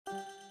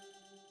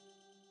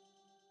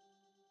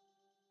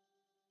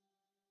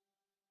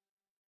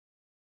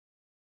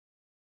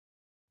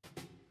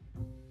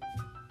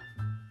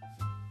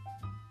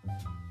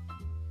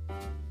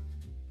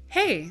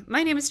Hey,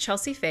 my name is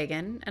Chelsea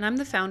Fagan, and I'm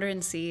the founder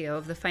and CEO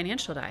of The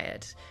Financial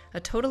Diet, a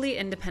totally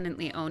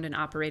independently owned and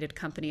operated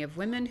company of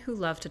women who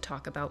love to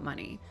talk about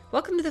money.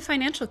 Welcome to The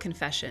Financial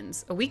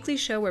Confessions, a weekly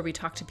show where we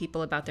talk to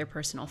people about their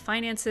personal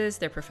finances,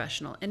 their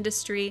professional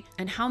industry,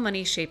 and how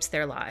money shapes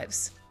their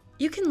lives.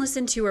 You can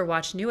listen to or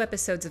watch new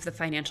episodes of The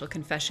Financial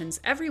Confessions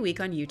every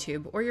week on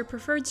YouTube or your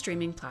preferred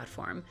streaming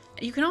platform.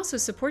 You can also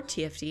support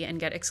TFD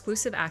and get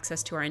exclusive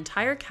access to our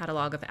entire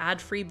catalog of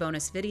ad-free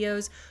bonus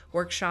videos,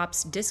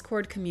 workshops,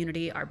 Discord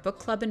community, our book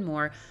club, and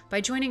more by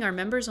joining our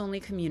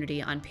members-only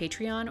community on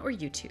Patreon or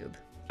YouTube.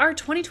 Our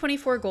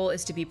 2024 goal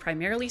is to be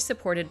primarily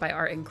supported by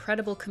our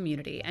incredible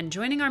community, and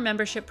joining our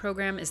membership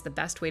program is the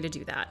best way to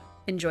do that.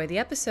 Enjoy the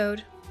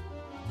episode.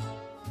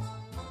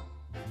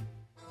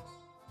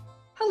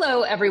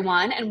 Hello,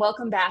 everyone, and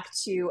welcome back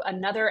to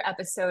another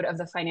episode of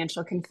The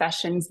Financial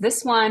Confessions.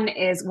 This one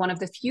is one of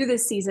the few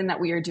this season that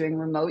we are doing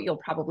remote. You'll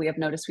probably have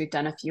noticed we've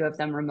done a few of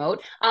them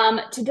remote.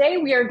 Today,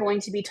 we are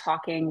going to be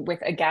talking with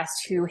a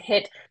guest who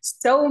hit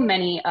so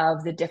many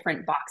of the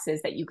different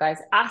boxes that you guys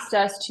asked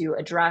us to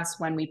address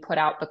when we put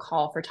out the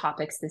call for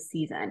topics this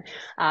season.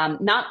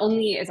 Not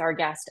only is our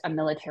guest a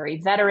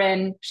military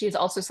veteran, she is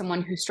also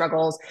someone who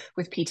struggles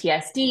with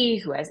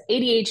PTSD, who has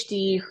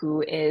ADHD,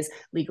 who is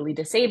legally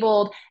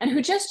disabled, and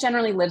who just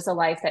generally lives a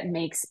life that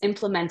makes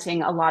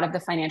implementing a lot of the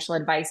financial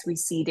advice we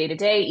see day to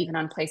day, even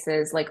on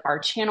places like our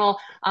channel,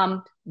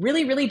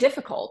 really, really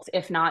difficult,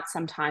 if not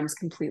sometimes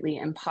completely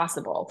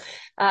impossible.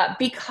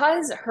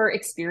 Because her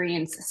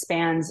experience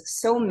spans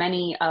so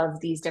many of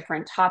these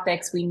different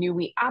topics, we knew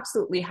we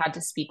absolutely had to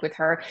speak with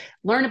her,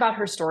 learn about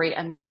her story,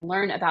 and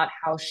learn about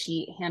how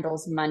she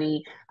handles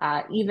money,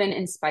 even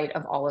in spite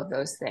of all of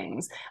those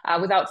things.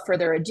 Without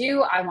further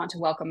ado, I want to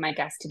welcome my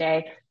guest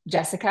today,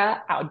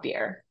 Jessica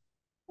Oudbier.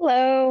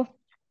 Hello.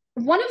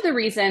 One of the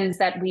reasons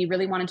that we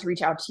really wanted to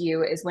reach out to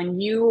you is when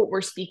you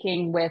were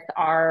speaking with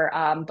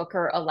our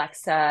booker,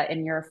 Alexa,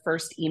 in your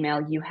first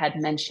email, you had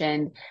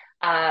mentioned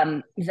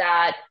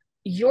that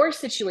your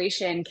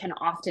situation can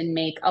often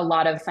make a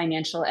lot of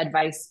financial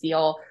advice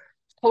feel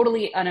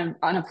totally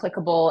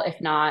unapplicable, if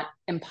not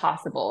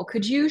impossible.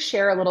 Could you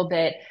share a little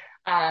bit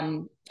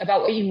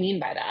about what you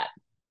mean by that?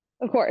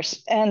 Of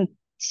course. And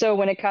so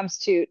when it comes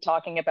to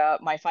talking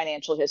about my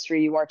financial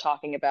history, you are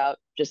talking about,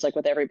 just like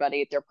with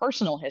everybody, their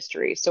personal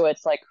history. So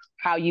it's like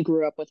how you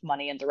grew up with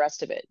money and the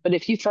rest of it. But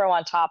if you throw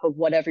on top of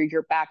whatever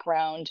your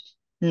background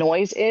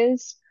noise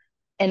is,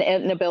 an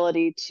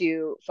inability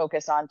to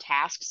focus on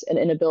tasks, an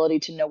inability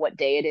to know what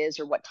day it is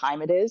or what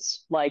time it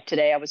is. Like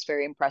today, I was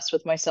very impressed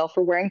with myself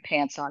for wearing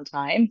pants on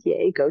time.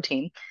 Yay, go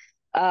team.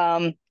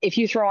 If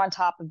you throw on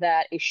top of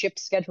that a shift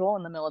schedule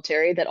in the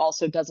military that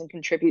also doesn't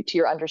contribute to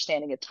your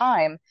understanding of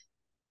time,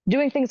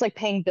 doing things like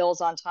paying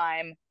bills on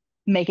time,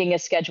 making a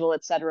schedule,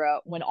 etc.,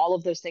 when all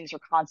of those things are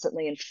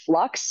constantly in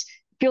flux,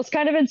 feels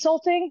kind of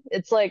insulting.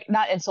 It's like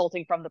not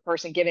insulting from the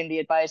person giving the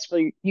advice,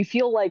 but you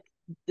feel like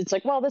it's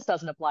like, well, this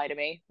doesn't apply to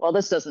me. Well,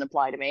 this doesn't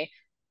apply to me.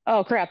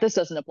 Oh crap, this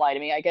doesn't apply to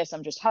me. I guess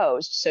I'm just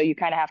hosed. So you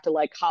kind of have to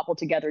like cobble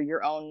together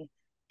your own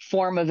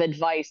form of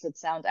advice that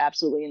sounds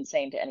absolutely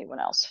insane to anyone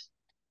else.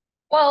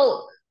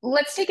 Well,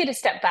 let's take it a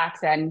step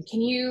back then.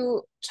 Can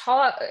you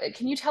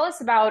tell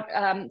us about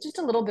just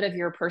a little bit of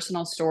your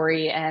personal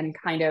story and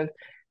kind of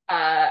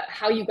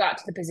how you got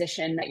to the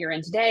position that you're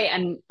in today,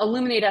 and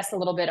illuminate us a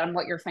little bit on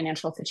what your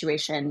financial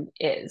situation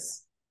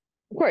is?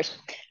 Of course.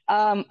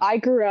 I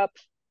grew up,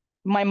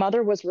 my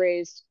mother was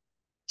raised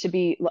to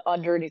be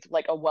underneath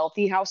like a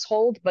wealthy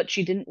household, but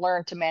she didn't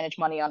learn to manage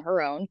money on her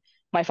own.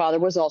 My father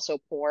was also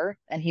poor,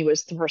 and he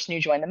was the person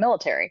who joined the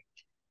military.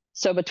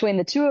 So between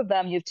the two of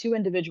them, you have two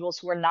individuals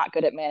who are not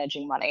good at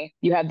managing money.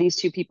 You have these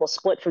two people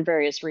split for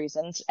various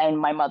reasons, and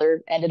my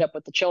mother ended up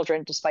with the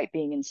children despite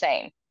being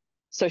insane.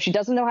 So she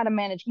doesn't know how to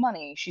manage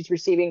money. She's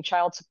receiving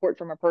child support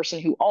from a person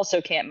who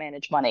also can't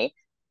manage money.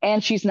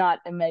 And she's not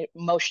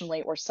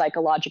emotionally or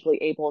psychologically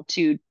able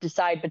to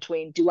decide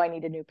between, do I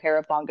need a new pair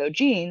of bongo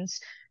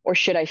jeans or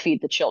should I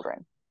feed the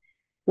children?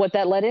 What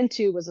that led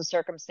into was a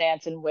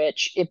circumstance in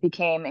which it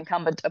became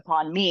incumbent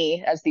upon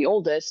me as the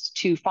oldest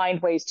to find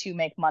ways to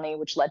make money,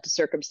 which led to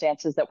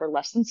circumstances that were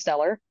less than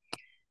stellar.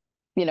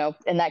 You know,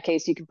 in that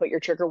case, you can put your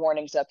trigger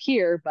warnings up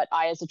here, but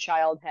I, as a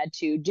child, had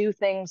to do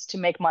things to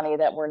make money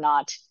that were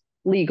not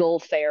legal,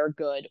 fair,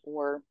 good,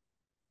 or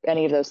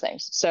any of those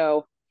things.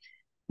 So,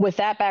 with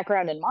that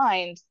background in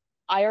mind,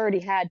 I already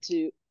had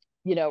to,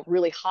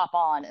 really hop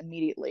on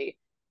immediately.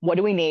 What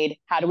do we need?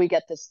 How do we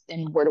get this?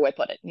 And where do I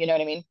put it? You know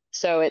what I mean?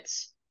 So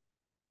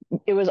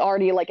it was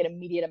already like an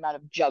immediate amount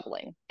of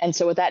juggling. And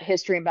so with that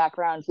history and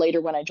background,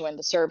 later when I joined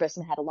the service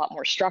and had a lot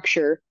more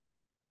structure,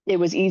 it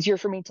was easier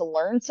for me to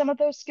learn some of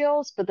those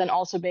skills, but then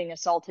also being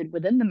assaulted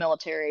within the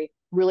military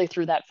really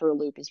threw that for a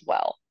loop as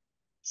well.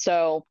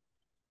 So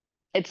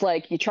it's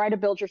like you try to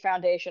build your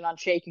foundation on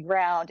shaky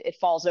ground, it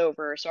falls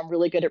over. So I'm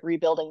really good at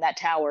rebuilding that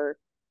tower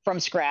from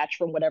scratch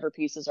from whatever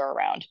pieces are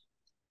around.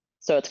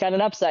 So it's got an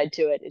upside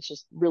to it. It's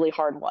just really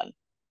hard one.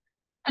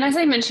 And as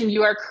I mentioned,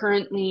 you are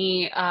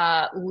currently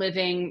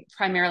living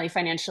primarily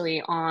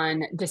financially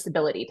on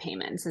disability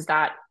payments. Is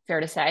that fair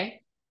to say?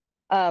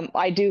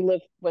 I do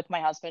live with my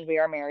husband. We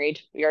are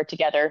married. We are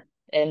together,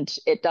 and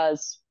it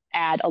does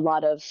add a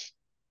lot of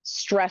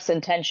stress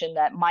and tension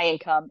that my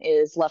income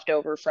is left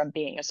over from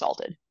being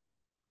assaulted.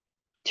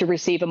 To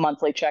receive a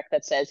monthly check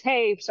that says,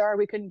 "Hey, sorry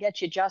we couldn't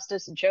get you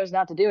justice and chose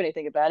not to do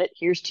anything about it.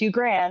 Here's 2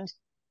 grand.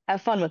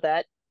 Have fun with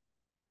that."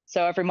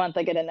 So every month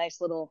I get a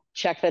nice little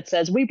check that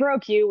says, "We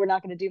broke you. We're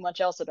not going to do much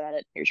else about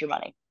it. Here's your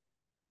money."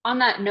 On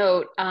that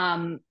note,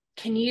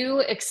 can you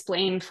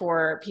explain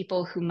for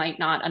people who might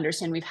not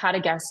understand? We've had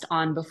a guest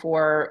on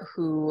before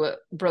who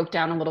broke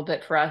down a little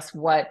bit for us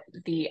what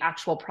the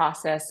actual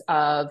process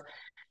of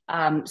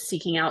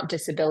seeking out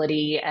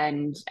disability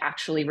and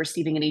actually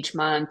receiving it each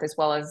month, as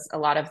well as a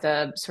lot of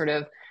the sort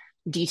of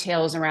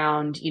details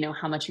around,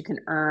 how much you can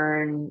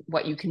earn,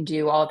 what you can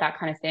do, all of that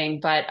kind of thing.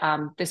 But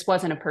this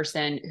wasn't a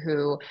person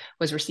who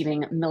was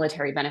receiving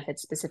military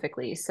benefits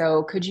specifically.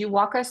 So could you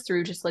walk us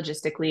through just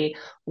logistically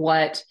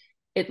what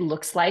it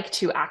looks like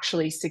to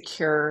actually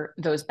secure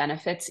those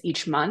benefits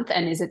each month?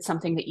 And is it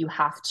something that you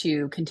have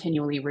to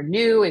continually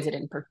renew? Is it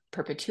in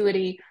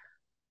perpetuity?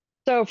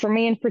 So for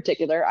me in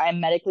particular, I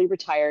am medically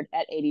retired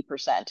at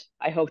 80%.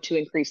 I hope to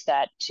increase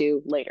that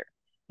to later.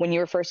 When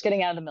you're first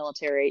getting out of the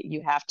military,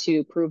 you have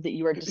to prove that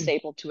you are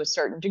disabled to a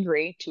certain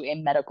degree to a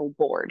medical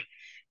board.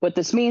 What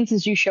this means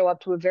is you show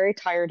up to a very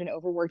tired and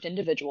overworked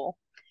individual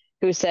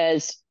who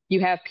says, "You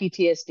have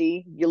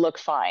PTSD, you look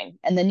fine."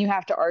 And then you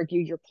have to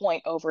argue your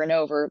point over and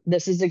over.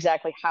 This is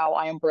exactly how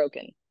I am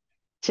broken.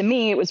 To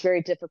me, it was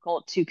very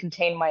difficult to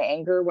contain my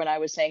anger when I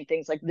was saying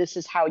things like, "This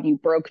is how you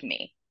broke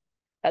me,"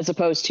 as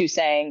opposed to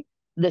saying,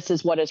 "This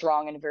is what is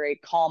wrong," in a very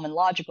calm and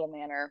logical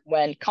manner,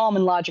 when calm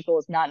and logical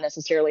is not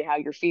necessarily how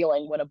you're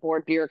feeling when a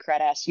bored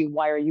bureaucrat asks you,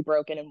 "Why are you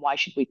broken and why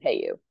should we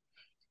pay you?"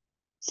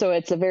 So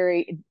it's a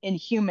very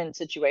inhuman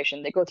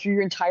situation. They go through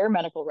your entire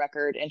medical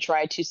record and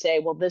try to say,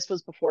 "Well, this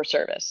was before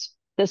service.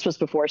 This was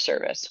before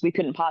service. We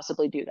couldn't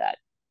possibly do that."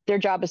 Their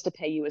job is to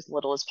pay you as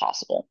little as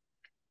possible.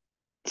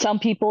 Some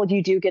people,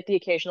 you do get the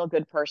occasional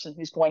good person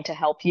who's going to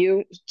help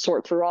you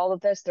sort through all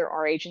of this. There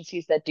are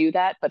agencies that do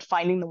that, but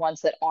finding the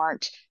ones that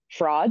aren't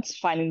frauds,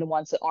 finding the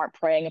ones that aren't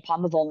preying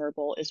upon the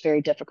vulnerable is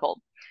very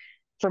difficult.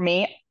 For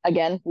me,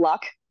 again,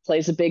 luck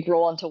plays a big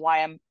role into why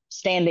I'm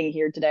standing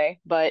here today,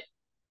 but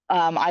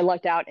I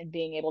lucked out in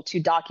being able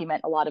to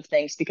document a lot of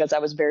things because I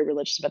was very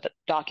religious about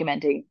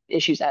documenting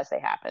issues as they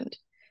happened.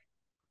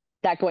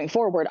 That going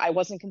forward, I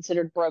wasn't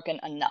considered broken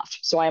enough.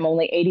 So I'm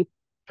only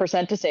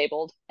 80%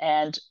 disabled.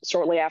 And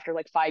shortly after,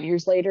 like 5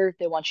 years later,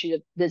 they want you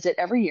to visit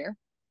every year.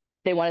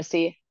 They want to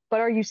see, but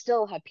are you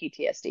still have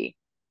PTSD?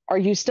 Are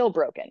you still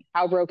broken?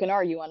 How broken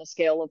are you on a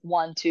scale of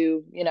 1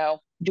 to,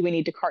 do we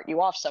need to cart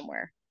you off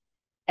somewhere?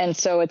 And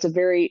so it's a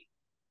very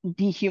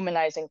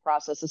dehumanizing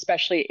process,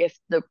 especially if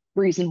the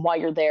reason why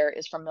you're there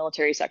is from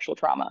military sexual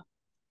trauma.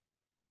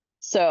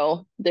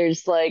 So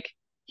there's like,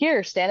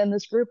 "Here, stand in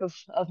this group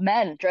of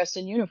men dressed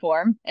in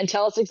uniform and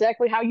tell us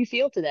exactly how you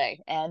feel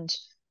today." And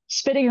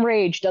spitting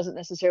rage doesn't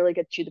necessarily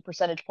get you the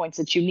percentage points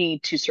that you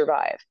need to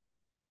survive.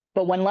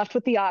 But when left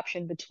with the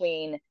option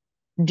between,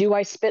 do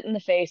I spit in the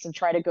face and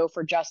try to go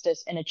for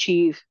justice and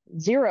achieve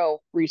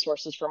zero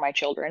resources for my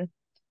children?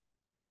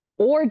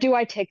 Or do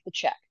I take the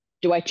check?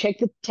 Do I take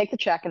the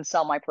check and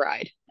sell my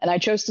pride? And I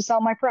chose to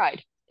sell my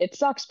pride. It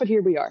sucks, but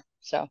here we are.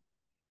 So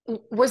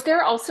Was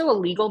there also a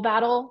legal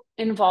battle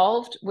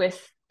involved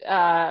with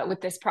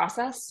this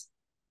process?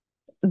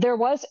 there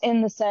was,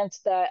 in the sense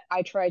that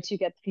I tried to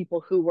get the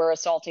people who were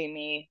assaulting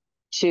me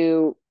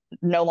to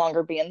no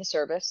longer be in the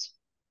service.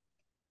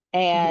 Mhm.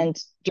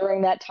 And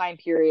during that time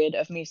period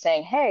of me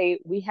saying, "Hey,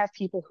 we have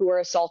people who are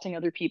assaulting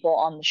other people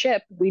on the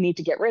ship, we need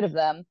to get rid of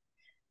them,"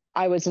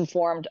 I was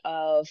informed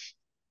of,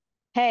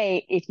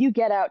 "Hey, if you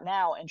get out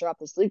now and drop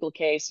this legal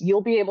case,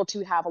 you'll be able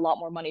to have a lot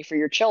more money for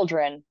your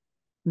children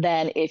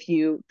than if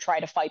you try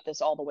to fight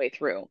this all the way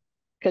through.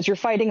 Because you're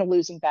fighting a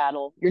losing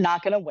battle. You're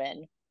not going to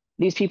win.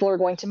 These people are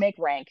going to make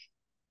rank.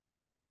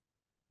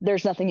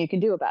 There's nothing you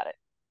can do about it."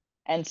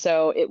 And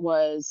so it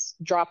was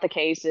drop the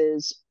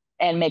cases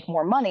and make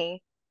more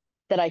money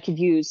that I could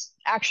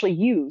actually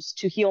use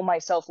to heal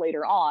myself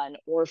later on,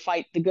 or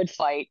fight the good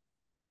fight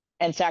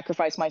and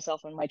sacrifice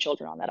myself and my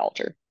children on that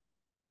altar.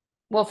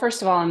 Well,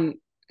 first of all, I'm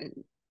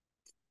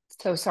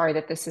so sorry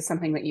that this is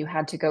something that you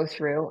had to go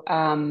through.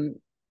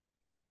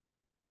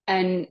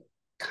 And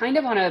kind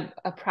of on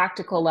a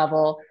practical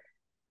level,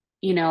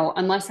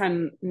 unless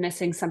I'm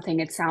missing something,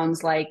 it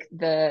sounds like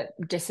the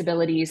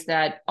disabilities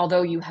that,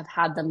 although you have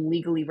had them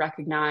legally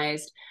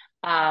recognized,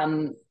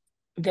 um,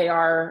 they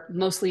are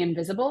mostly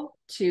invisible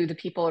to the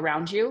people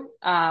around you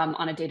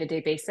on a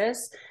day-to-day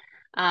basis.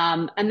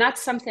 And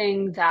that's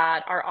something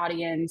that our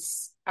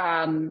audience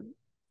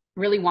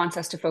really wants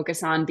us to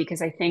focus on,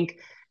 because I think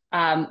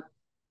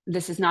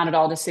this is not at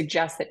all to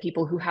suggest that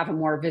people who have a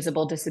more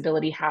visible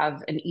disability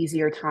have an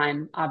easier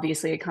time.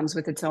 Obviously, it comes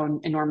with its own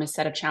enormous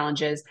set of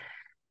challenges.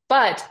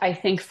 But I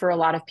think for a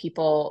lot of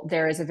people,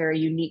 there is a very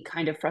unique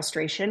kind of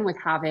frustration with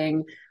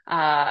having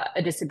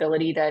a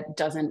disability that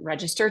doesn't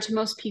register to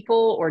most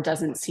people, or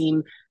doesn't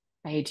seem,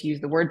 I hate to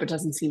use the word, but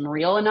doesn't seem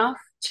real enough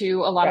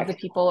to a lot of the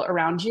Correct. people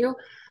around you.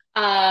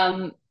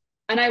 Um,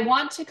 and I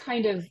want to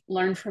kind of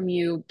learn from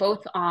you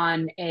both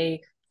on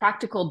a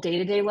practical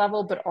day-to-day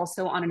level, but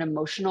also on an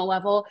emotional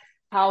level,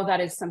 how that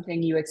is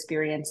something you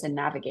experience and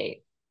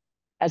navigate.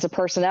 As a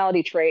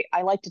personality trait,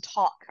 I like to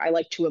talk, I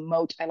like to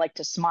emote, I like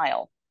to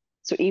smile.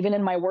 So even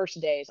in my worst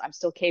days, I'm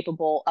still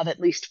capable of at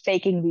least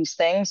faking these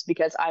things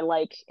because I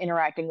like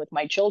interacting with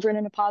my children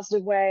in a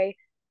positive way.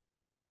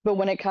 But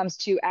when it comes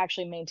to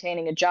actually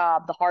maintaining a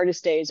job, the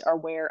hardest days are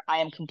where I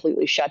am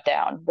completely shut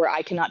down, where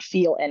I cannot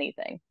feel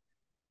anything,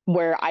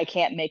 where I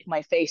can't make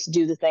my face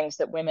do the things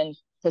that women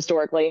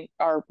historically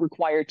are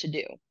required to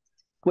do,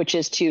 which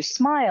is to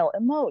smile,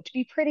 emote,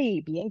 be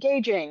pretty, be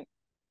engaging.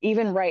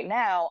 Even right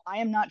now, I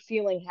am not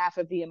feeling half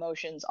of the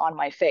emotions on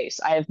my face.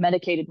 I have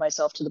medicated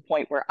myself to the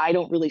point where I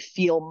don't really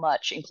feel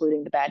much,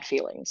 including the bad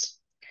feelings.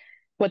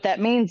 What that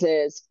means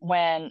is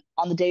when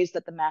on the days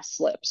that the mask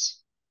slips,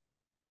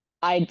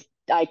 I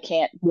I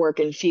can't work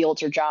in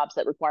fields or jobs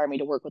that require me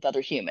to work with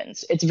other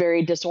humans. It's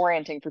very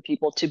disorienting for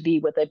people to be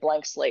with a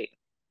blank slate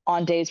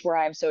on days where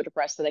I am so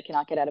depressed that I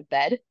cannot get out of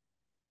bed.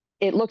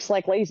 It looks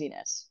like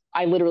laziness.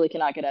 I literally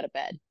cannot get out of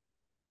bed,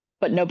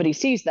 but nobody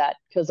sees that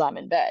because I'm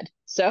in bed.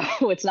 So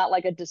it's not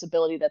like a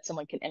disability that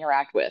someone can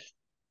interact with.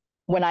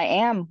 When I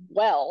am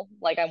well,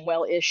 like I'm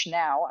well-ish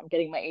now, I'm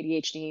getting my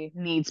ADHD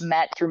needs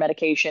met through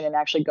medication and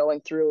actually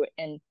going through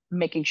and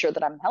making sure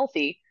that I'm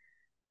healthy.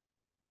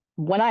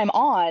 When I'm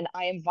on,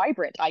 I am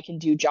vibrant. I can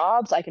do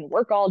jobs, I can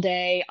work all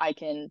day, I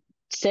can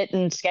sit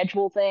and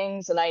schedule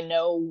things, and I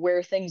know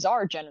where things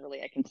are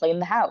generally. I can clean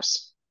the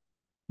house.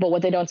 But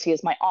what they don't see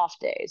is my off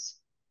days.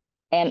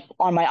 And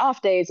on my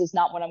off days is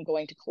not when I'm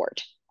going to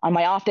court. On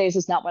my off days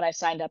is not when I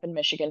signed up in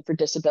Michigan for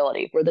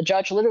disability, where the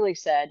judge literally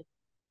said,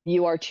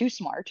 "You are too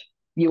smart.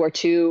 You are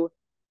too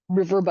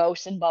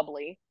verbose and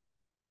bubbly.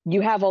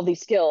 You have all these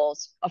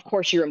skills. Of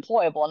course, you're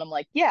employable." And I'm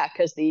like, yeah,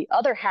 because the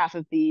other half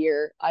of the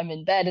year, I'm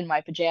in bed in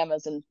my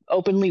pajamas and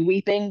openly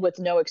weeping with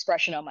no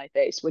expression on my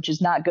face, which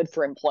is not good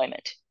for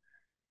employment.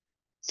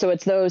 So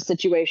it's those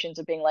situations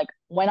of being like,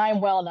 when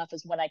I'm well enough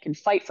is when I can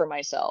fight for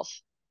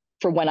myself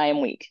for when I am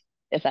weak,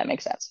 if that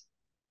makes sense.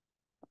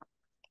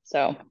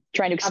 So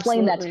trying to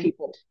explain that to Absolutely.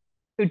 people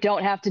who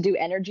don't have to do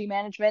energy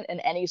management in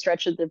any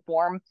stretch of the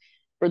form,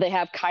 where they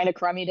have kind of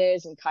crummy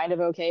days and kind of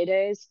okay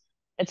days.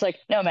 It's like,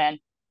 no, man,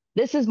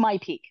 this is my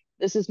peak.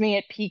 This is me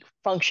at peak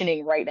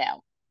functioning right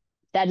now.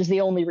 That is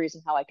the only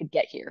reason how I could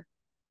get here.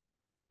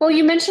 Well,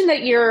 you mentioned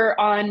that you're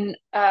on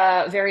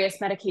various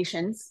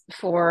medications Mm-hmm.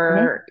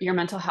 for your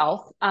mental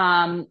health.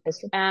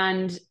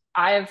 And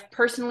I've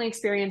personally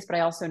experienced, but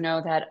I also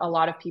know that a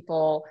lot of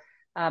people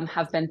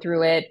have been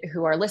through it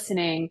who are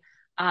listening,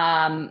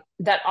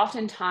 that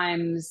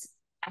oftentimes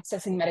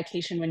accessing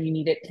medication when you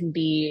need it can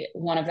be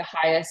one of the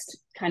highest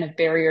kind of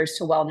barriers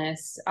to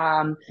wellness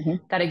Mm-hmm.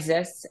 that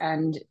exists.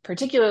 And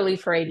particularly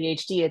for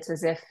ADHD, it's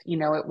as if,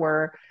 it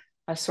were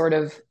a sort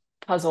of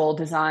puzzle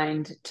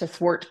designed to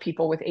thwart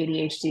people with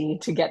ADHD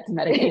to get the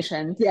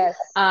medication. Yes,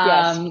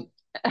 yes. Um,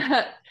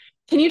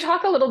 can you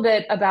talk a little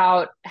bit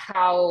about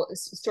how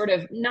sort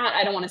of not,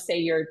 I don't want to say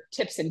your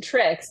tips and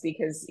tricks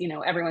because,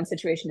 everyone's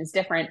situation is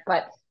different,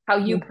 but how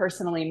you Mhm.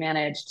 personally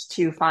managed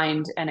to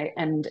find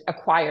and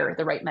acquire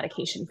the right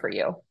medication for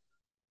you?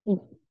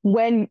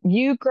 When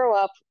you grow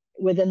up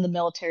within the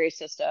military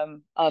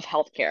system of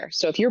healthcare,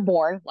 so if you're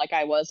born, like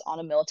I was, on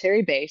a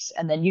military base,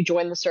 and then you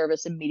join the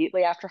service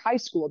immediately after high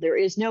school, there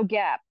is no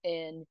gap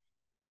in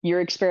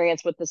your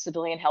experience with the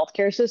civilian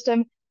healthcare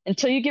system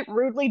until you get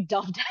rudely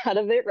dumped out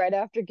of it right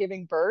after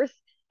giving birth.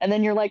 And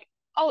then you're like,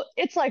 oh,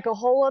 it's like a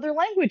whole other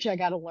language I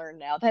got to learn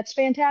now. That's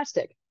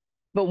fantastic.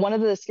 But one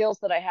of the skills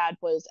that I had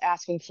was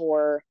asking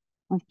for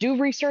do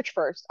research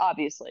first,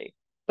 obviously.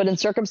 But in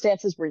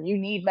circumstances where you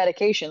need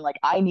medication, like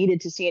I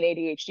needed to see an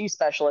ADHD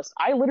specialist,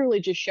 I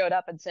literally just showed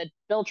up and said,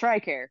 Bill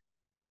TRICARE,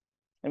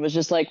 and was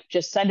just like,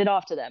 just send it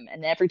off to them.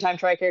 And every time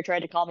TRICARE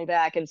tried to call me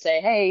back and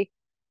say, hey,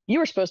 you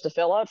were supposed to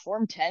fill out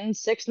form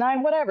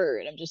 1069, whatever.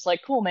 And I'm just like,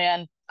 cool,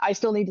 man. I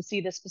still need to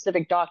see this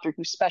specific doctor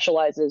who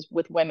specializes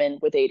with women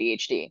with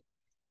ADHD.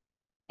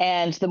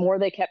 And the more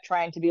they kept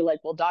trying to be like,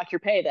 well, doc, your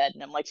pay that.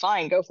 And I'm like,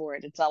 fine, go for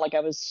it. It's not like I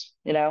was,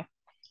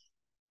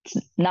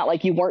 not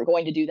like you weren't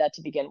going to do that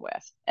to begin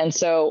with. And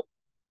so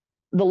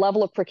the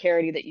level of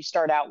precarity that you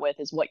start out with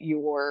is what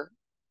your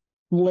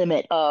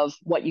limit of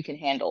what you can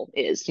handle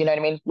is. You know what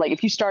I mean? Like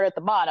if you start at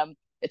the bottom,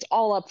 it's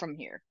all up from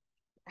here.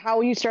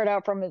 How you start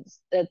out from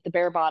at the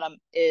bare bottom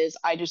is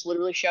I just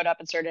literally showed up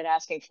and started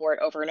asking for it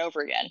over and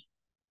over again.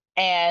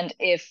 And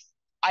if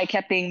I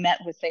kept being met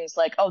with things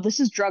like, oh, this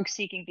is drug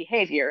seeking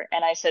behavior.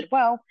 And I said,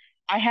 well,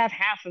 I have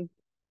half of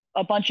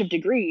a bunch of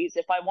degrees.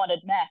 If I wanted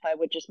meth, I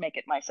would just make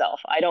it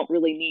myself. I don't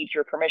really need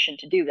your permission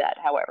to do that.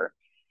 However,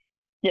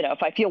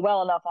 if I feel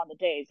well enough on the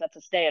days, that's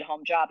a stay at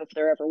home job if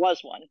there ever was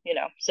one.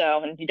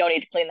 So, and you don't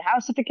need to clean the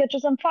house if it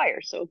catches on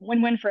fire. So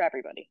win win for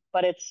everybody.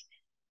 But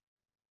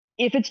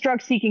if it's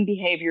drug seeking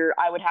behavior,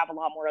 I would have a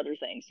lot more other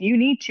things. You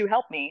need to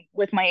help me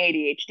with my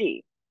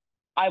ADHD.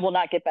 I will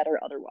not get better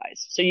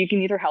otherwise. So you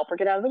can either help or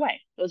get out of the way.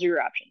 Those are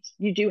your options.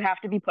 You do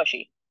have to be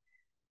pushy.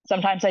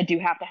 Sometimes I do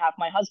have to have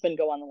my husband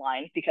go on the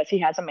line because he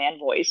has a man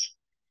voice.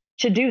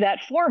 to do that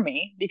for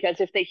me, because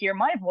if they hear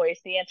my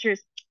voice, the answer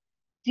is,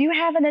 do you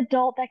have an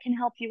adult that can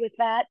help you with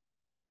that?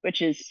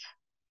 Which is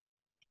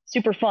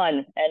super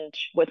fun. And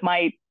with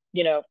my,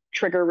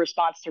 trigger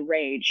response to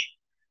rage,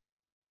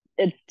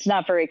 it's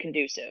not very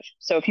conducive.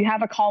 So if you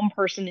have a calm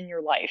person in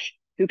your life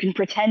who can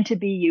pretend to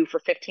be you for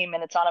 15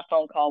 minutes on a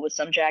phone call with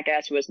some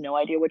jackass who has no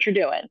idea what you're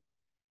doing,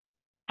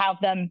 have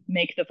them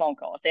make the phone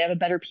call. If they have a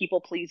better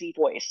people pleasy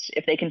voice,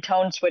 if they can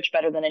tone switch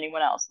better than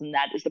anyone else, then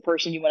that is the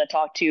person you want to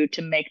talk to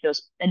make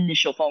those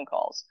initial phone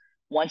calls.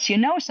 Once you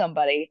know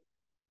somebody,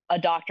 a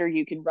doctor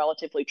you can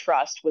relatively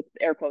trust, with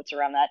air quotes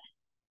around that,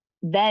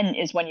 then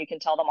is when you can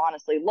tell them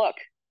honestly, look,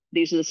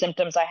 these are the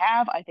symptoms I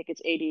have. I think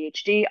it's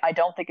ADHD. I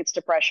don't think it's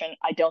depression.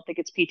 I don't think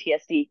it's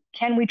PTSD.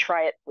 Can we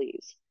try it,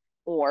 please?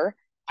 Or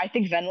I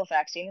think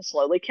venlafaxine is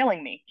slowly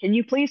killing me. Can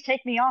you please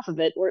take me off of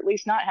it, or at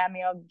least not have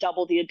me on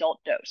double the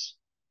adult dose?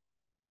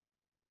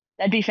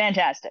 That'd be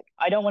fantastic.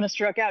 I don't want to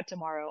stroke out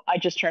tomorrow. I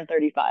just turned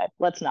 35.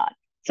 Let's not.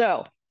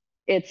 So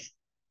it's,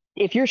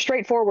 if you're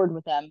straightforward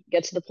with them,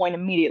 get to the point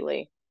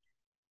immediately,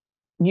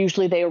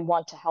 usually they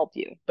want to help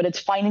you. But it's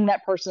finding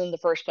that person in the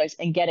first place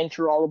and getting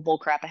through all the bull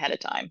crap ahead of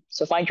time.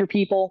 So find your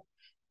people,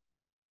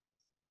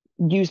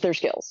 use their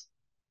skills.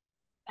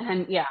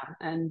 And yeah,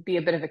 and be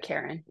a bit of a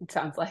Karen, it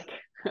sounds like.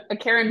 A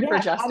Karen for Yeah,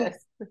 I'm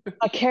justice.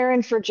 a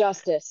Karen for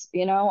justice.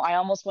 I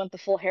almost went the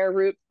full hair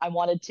route. I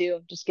wanted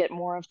to just get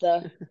more of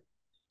the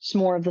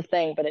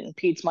thing, but it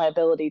impedes my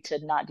ability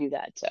to not do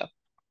that.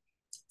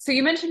 So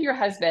you mentioned your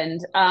husband.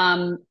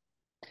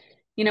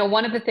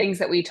 One of the things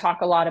that we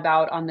talk a lot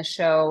about on the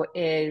show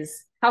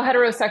is how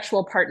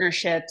heterosexual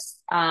partnerships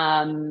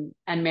and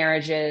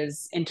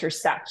marriages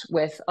intersect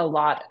with a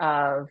lot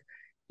of,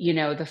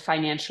 the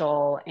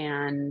financial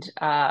and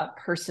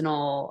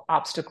personal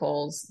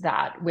obstacles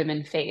that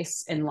women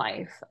face in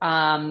life.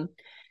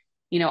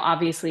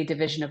 Obviously,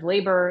 division of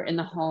labor in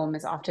the home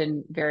is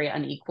often very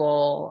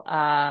unequal.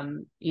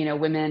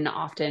 Women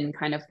often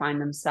kind of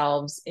find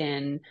themselves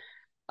in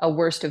a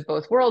worst of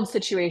both worlds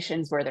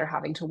situations where they're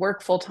having to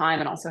work full time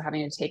and also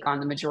having to take on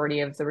the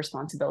majority of the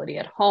responsibility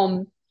at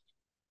home.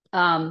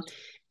 Um,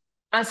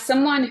 as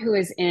someone who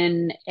is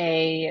in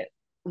a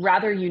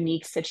rather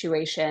unique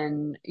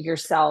situation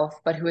yourself,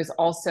 but who is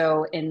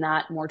also in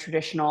that more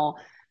traditional,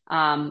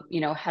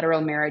 hetero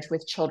marriage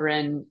with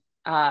children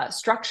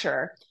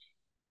structure,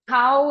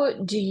 how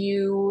do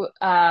you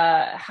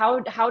how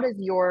do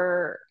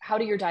your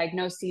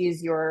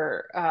diagnoses,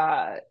 your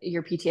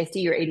PTSD,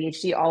 your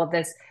ADHD, all of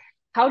this,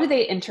 how do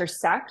they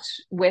intersect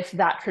with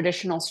that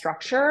traditional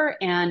structure,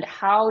 and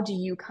how do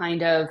you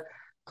kind of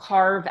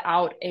carve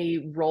out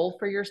a role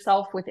for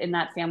yourself within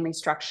that family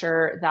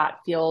structure that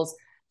feels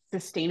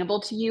sustainable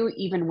to you,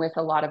 even with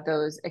a lot of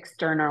those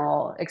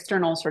external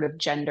sort of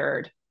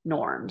gendered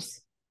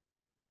norms?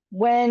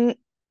 When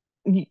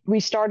we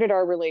started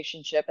our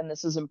relationship, and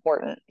this is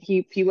important,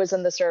 he was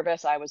in the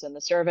service, I was in the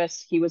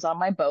service, he was on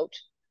my boat.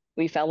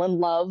 We fell in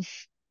love,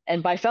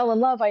 and by fell in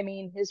love, I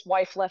mean his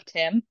wife left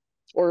him,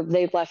 or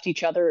they left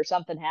each other, or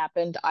something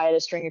happened. I had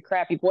a string of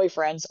crappy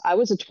boyfriends. I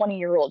was a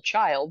 20-year-old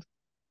child.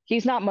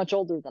 He's not much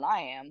older than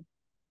I am.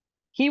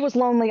 He was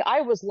lonely. I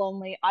was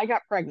lonely. I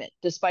got pregnant,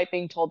 despite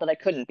being told that I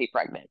couldn't be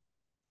pregnant.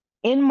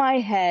 In my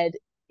head,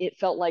 it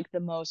felt like the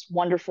most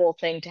wonderful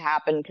thing to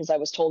happen because I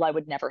was told I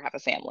would never have a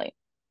family,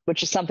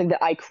 which is something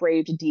that I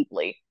craved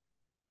deeply,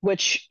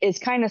 which is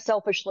kind of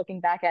selfish looking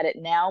back at it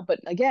now.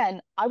 But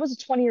again, I was a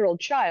 20-year-old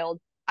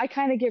child. I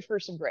kind of give her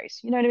some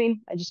grace. You know what I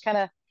mean? I just kind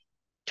of,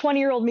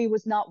 20-year-old me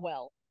was not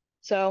well.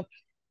 So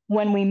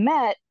when we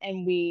met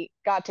and we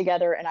got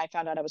together and I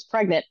found out I was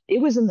pregnant,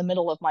 it was in the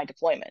middle of my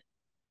deployment.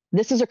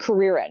 This is a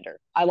career ender.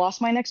 I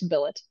lost my next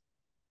billet.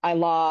 I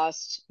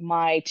lost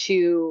my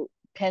two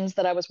pins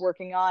that I was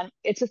working on.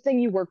 It's a thing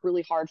you work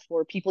really hard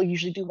for. People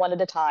usually do one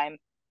at a time.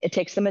 It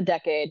takes them a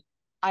decade.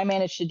 I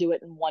managed to do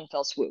it in one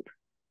fell swoop.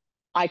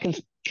 I can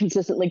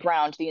consistently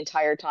ground the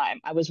entire time.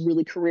 I was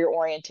really career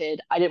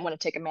oriented. I didn't want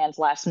to take a man's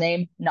last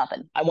name,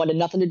 nothing. I wanted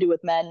nothing to do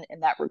with men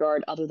in that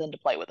regard other than to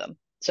play with them.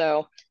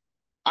 So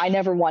I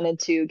never wanted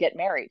to get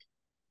married.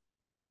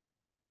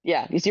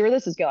 Yeah, you see where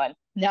this is going.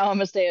 Now I'm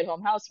a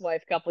stay-at-home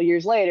housewife. A couple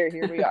years later,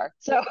 here we are.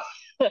 So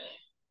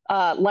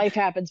life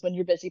happens when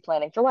you're busy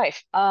planning for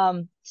life.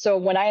 So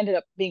when I ended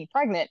up being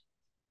pregnant,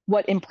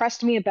 what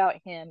impressed me about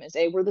him is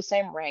A, we're the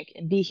same rank,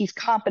 and B, he's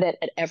competent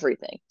at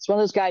everything. It's one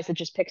of those guys that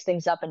just picks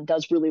things up and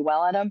does really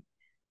well at them.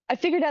 I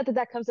figured out that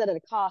that comes at a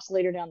cost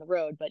later down the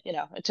road, but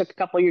it took a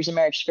couple of years of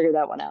marriage to figure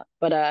that one out.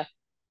 But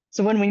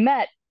so when we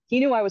met, he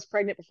knew I was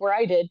pregnant before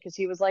I did because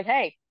he was like,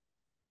 "Hey,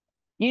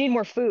 you need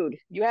more food.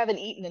 You haven't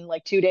eaten in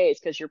like 2 days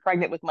because you're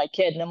pregnant with my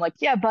kid." And I'm like,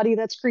 "Yeah, buddy,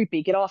 that's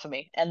creepy. Get off of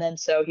me." And then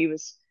so he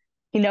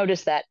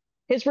noticed that.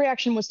 His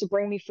reaction was to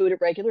bring me food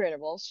at regular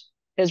intervals.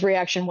 His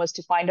reaction was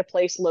to find a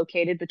place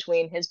located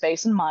between his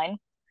base and mine.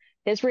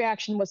 His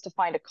reaction was to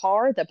find a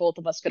car that both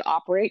of us could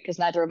operate because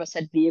neither of us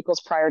had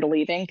vehicles prior to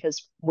leaving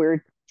because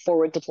we're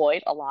forward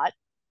deployed a lot.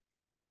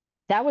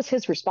 That was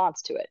his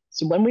response to it.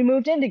 So when we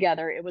moved in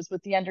together, it was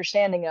with the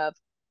understanding of,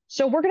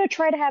 so we're going to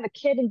try to have a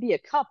kid and be a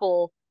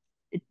couple.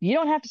 You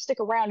don't have to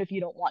stick around if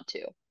you don't want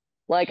to.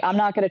 Like, I'm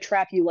not going to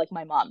trap you like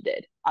my mom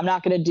did. I'm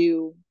not going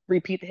to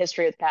repeat the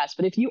history of the past.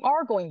 But if you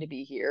are going to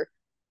be here,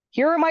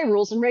 here are my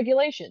rules and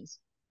regulations.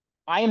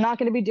 I am not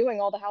going to be doing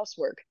all the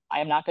housework. I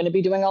am not going to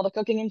be doing all the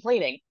cooking and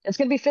cleaning. It's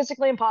going to be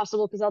physically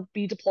impossible because I'll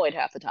be deployed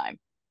half the time.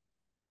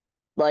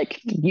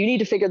 Like, you need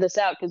to figure this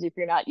out because if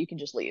you're not, you can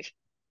just leave.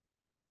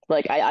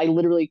 Like, I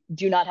literally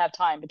do not have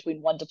time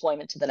between one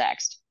deployment to the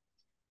next.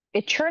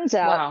 It turns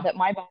out Wow. that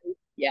my body,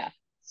 yeah.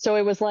 So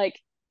it was like,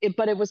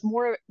 but it was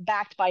more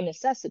backed by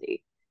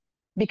necessity.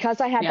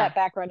 Because I had Yeah. that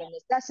background in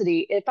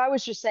necessity, if I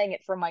was just saying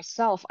it for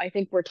myself, I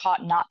think we're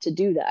taught not to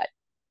do that.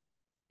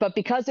 But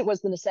because it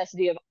was the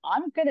necessity of,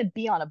 I'm going to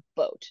be on a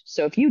boat.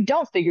 So if you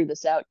don't figure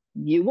this out,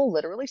 you will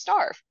literally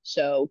starve.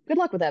 So good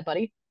luck with that,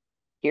 buddy.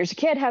 Here's a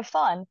kid, have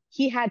fun.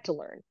 He had to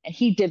learn, and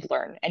he did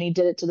learn, and he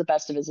did it to the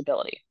best of his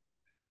ability.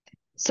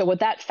 So with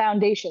that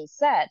foundation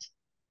set,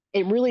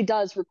 it really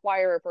does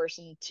require a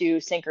person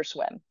to sink or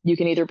swim. You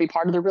can either be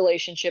part of the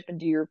relationship and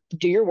do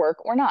your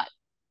work or not.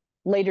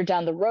 Later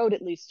down the road,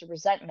 it leads to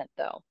resentment,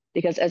 though,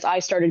 because as I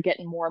started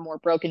getting more and more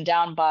broken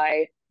down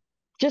by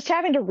just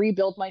having to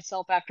rebuild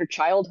myself after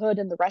childhood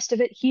and the rest of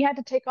it, he had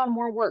to take on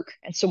more work.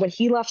 And so when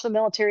he left the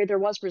military, there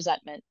was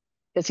resentment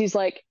because he's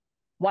like,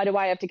 why do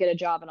I have to get a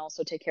job and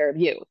also take care of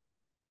you?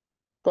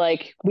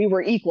 Like, we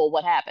were equal.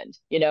 What happened?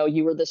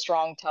 You were the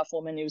strong, tough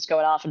woman who was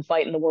going off and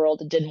fighting the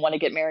world and didn't want to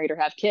get married or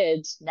have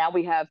kids. Now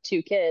we have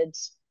two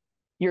kids.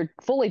 You're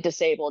fully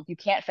disabled. You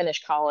can't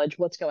finish college.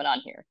 What's going on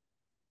here?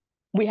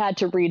 We had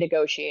to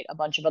renegotiate a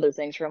bunch of other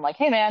things where I'm like,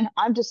 hey man,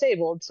 I'm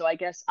disabled, so I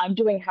guess I'm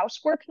doing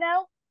housework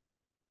now.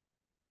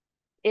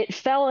 It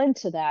fell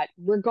into that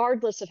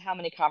regardless of how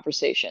many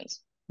conversations,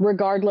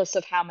 regardless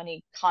of how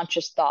many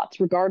conscious thoughts,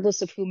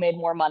 regardless of who made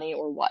more money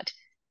or what.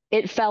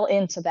 It fell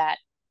into that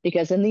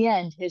because in the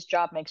end, his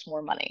job makes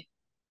more money.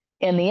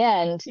 In the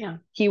end, Yeah.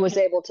 he was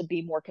able to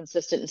be more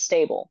consistent and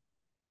stable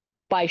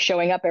by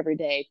showing up every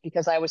day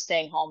because I was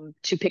staying home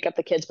to pick up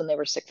the kids when they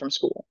were sick from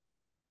school.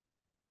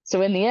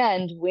 So in the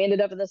end, we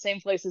ended up in the same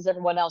place as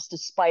everyone else,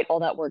 despite all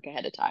that work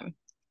ahead of time.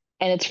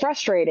 And it's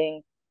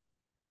frustrating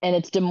and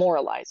it's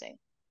demoralizing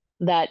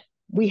that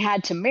we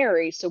had to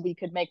marry so we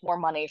could make more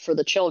money for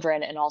the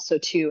children and also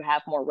to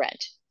have more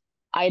rent.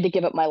 I had to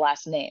give up my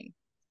last name.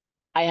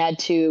 I had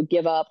to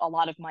give up a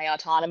lot of my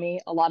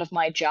autonomy, a lot of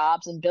my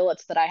jobs and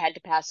billets that I had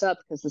to pass up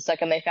because the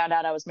second they found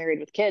out I was married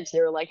with kids,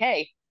 they were like,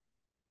 hey,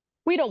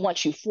 we don't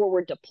want you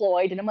forward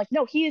deployed. And I'm like,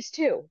 no, he is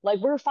too. Like,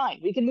 we're fine.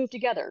 We can move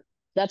together.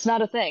 That's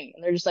not a thing.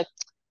 And they're just like,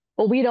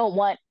 well, we don't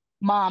want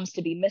moms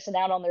to be missing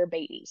out on their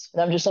babies.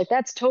 And I'm just like,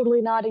 that's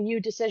totally not a you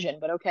decision,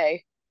 but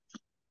okay.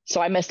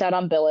 So I missed out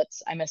on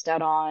billets. I missed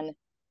out on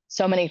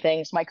so many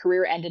things. My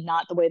career ended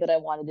not the way that I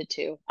wanted it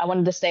to. I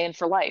wanted to stay in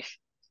for life.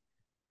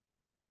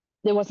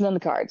 It wasn't in the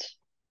cards.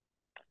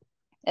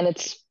 And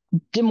it's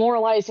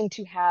demoralizing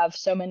to have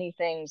so many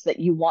things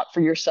that you want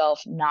for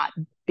yourself not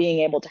being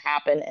able to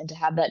happen and to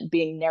have that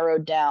being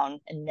narrowed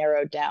down and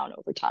narrowed down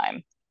over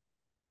time.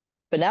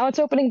 But now it's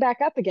opening back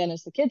up again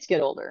as the kids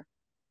get older.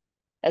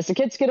 As the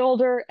kids get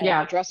older and I'm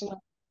Yeah. addressing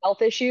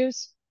health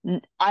issues,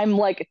 I'm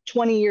like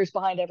 20 years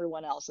behind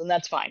everyone else, and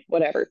that's fine.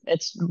 Whatever.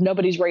 It's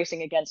nobody's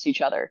racing against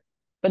each other.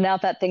 But now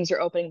that things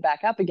are opening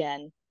back up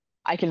again,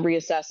 I can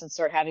reassess and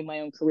start having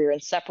my own career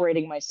and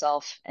separating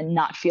myself and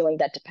not feeling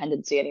that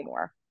dependency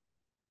anymore.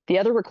 The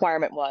other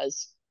requirement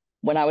was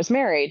when I was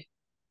married,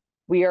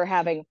 we are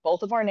having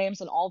both of our names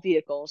on all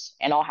vehicles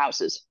and all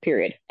houses,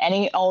 period.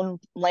 Any own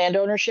land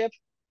ownership,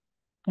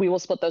 we will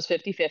split those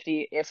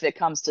 50-50 if it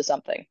comes to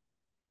something.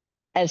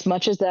 As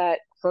much as that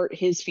hurt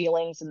his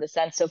feelings in the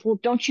sense of, well,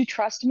 don't you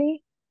trust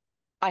me?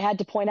 I had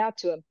to point out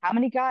to him how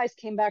many guys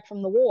came back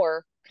from the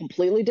war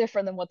completely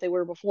different than what they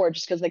were before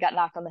just because they got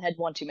knocked on the head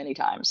one too many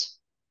times.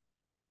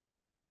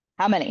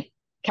 How many?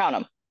 Count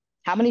them.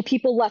 How many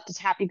people left as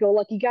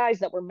happy-go-lucky guys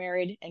that were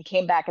married and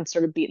came back and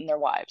started beating their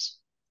wives?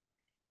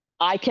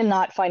 I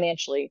cannot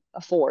financially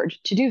afford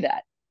to do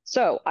that.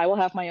 So I will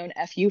have my own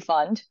FU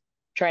fund.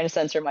 Trying to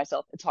censor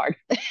myself. It's hard.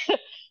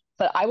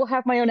 But I will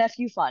have my own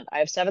FU fund. I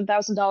have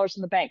 $7,000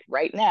 in the bank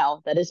right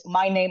now. That is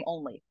my name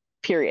only,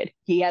 period.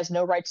 He has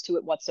no rights to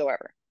it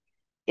whatsoever.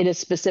 It is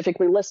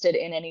specifically listed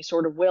in any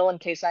sort of will in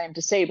case I am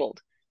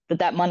disabled,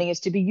 that money is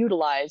to be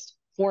utilized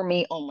for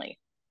me only,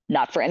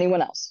 not for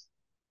anyone else.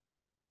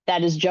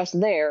 That is just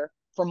there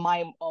for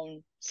my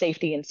own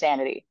safety and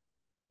sanity.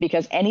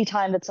 Because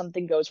anytime that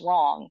something goes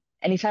wrong,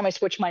 anytime I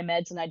switch my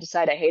meds and I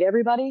decide I hate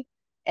everybody,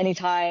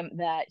 anytime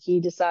that he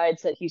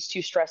decides that he's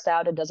too stressed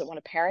out and doesn't want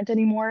to parent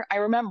anymore, I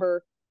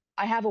remember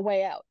I have a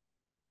way out.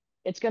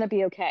 It's going to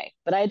be okay.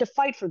 But I had to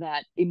fight for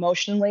that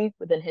emotionally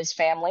within his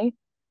family,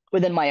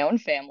 within my own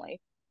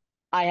family.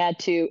 I had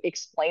to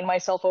explain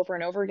myself over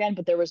and over again,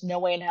 but there was no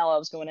way in hell I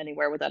was going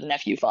anywhere without an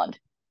FU fund.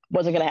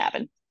 Wasn't going to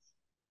happen.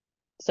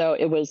 So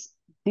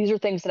these are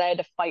things that I had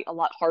to fight a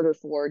lot harder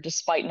for,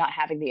 despite not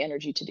having the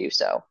energy to do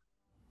so.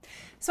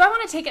 So I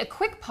want to take a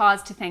quick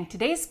pause to thank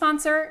today's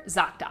sponsor,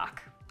 ZocDoc.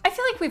 I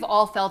feel like we've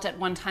all felt at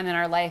one time in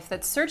our life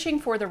that searching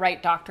for the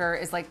right doctor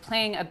is like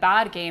playing a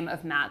bad game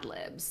of Mad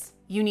Libs.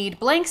 You need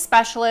blank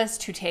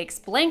specialist who takes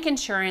blank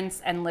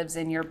insurance and lives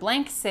in your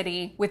blank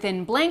city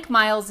within blank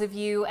miles of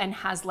you and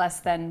has less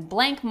than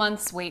blank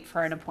months wait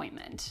for an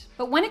appointment.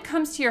 But when it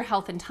comes to your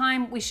health and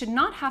time, we should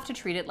not have to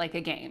treat it like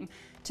a game.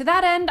 To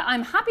that end,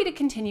 I'm happy to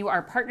continue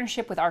our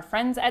partnership with our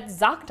friends at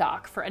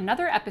ZocDoc for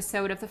another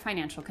episode of the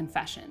Financial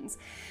Confessions.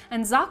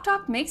 And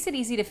ZocDoc makes it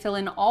easy to fill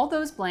in all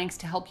those blanks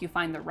to help you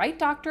find the right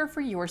doctor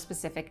for your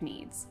specific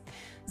needs.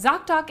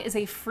 ZocDoc is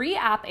a free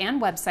app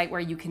and website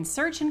where you can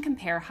search and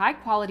compare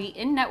high-quality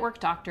in-network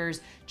doctors,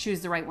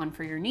 choose the right one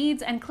for your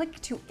needs, and click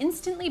to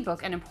instantly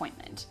book an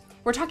appointment.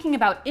 We're talking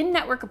about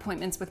in-network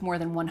appointments with more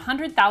than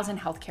 100,000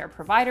 healthcare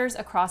providers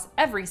across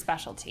every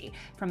specialty,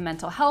 from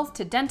mental health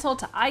to dental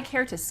to eye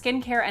care to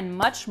skincare and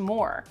much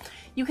more.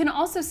 You can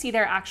also see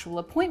their actual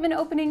appointment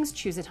openings,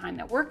 choose a time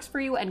that works for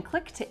you, and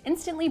click to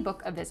instantly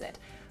book a visit.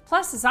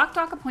 Plus,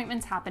 ZocDoc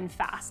appointments happen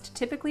fast,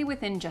 typically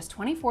within just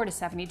 24 to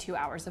 72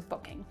 hours of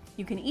booking.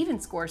 You can even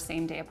score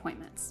same-day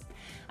appointments.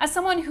 As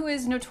someone who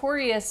is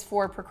notorious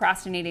for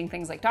procrastinating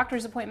things like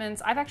doctor's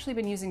appointments, I've actually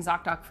been using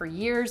ZocDoc for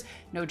years,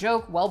 no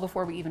joke, well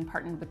before we even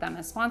partnered with them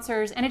as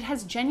sponsors, and it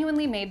has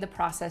genuinely made the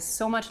process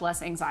so much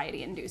less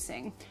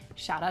anxiety-inducing.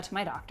 Shout out to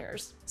my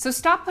doctors. So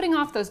stop putting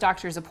off those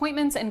doctor's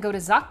appointments and go to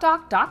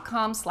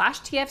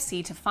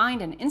ZocDoc.com/TFC to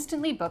find and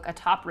instantly book a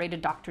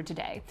top-rated doctor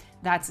today.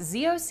 That's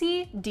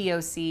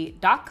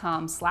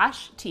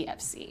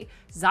ZocDoc.com/TFC.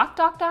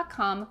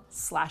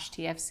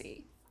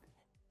 ZocDoc.com/TFC.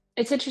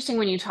 It's interesting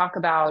when you talk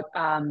about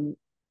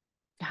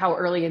how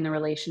early in the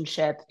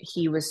relationship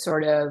he was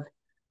sort of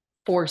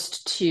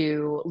forced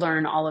to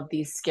learn all of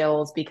these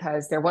skills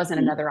because there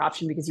wasn't another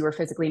option because you were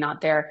physically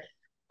not there.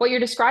 What you're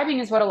describing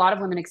is what a lot of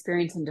women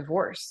experience in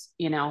divorce,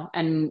 and,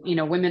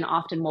 women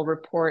often will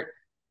report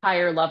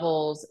higher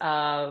levels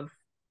of,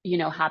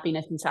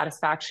 happiness and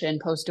satisfaction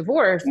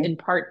post-divorce, in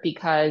part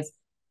because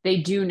they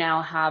do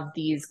now have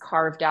these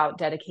carved out,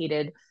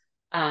 dedicated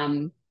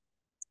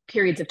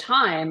periods of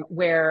time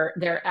where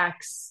their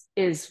ex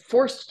is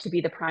forced to be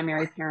the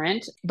primary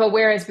parent. But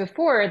whereas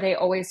before they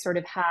always sort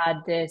of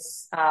had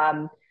this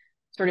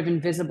sort of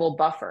invisible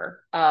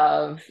buffer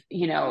of,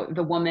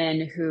 the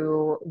woman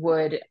who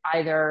would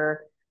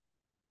either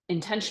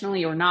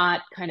intentionally or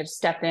not kind of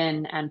step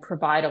in and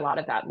provide a lot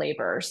of that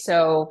labor.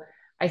 So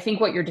I think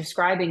what you're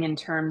describing in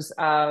terms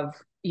of,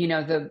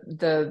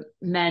 the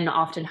men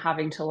often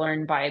having to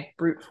learn by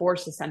brute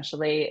force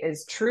essentially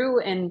is true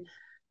in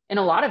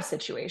a lot of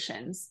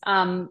situations.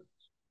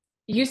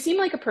 You seem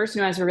like a person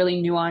who has a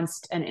really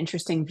nuanced and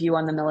interesting view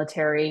on the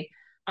military.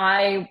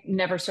 I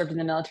never served in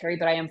the military,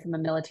 but I am from a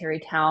military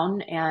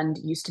town and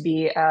used to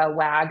be a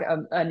WAG,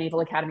 a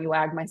Naval Academy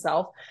WAG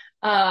myself.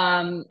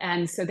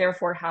 And so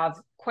therefore have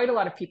quite a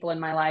lot of people in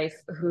my life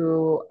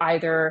who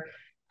either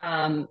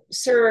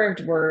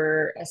served,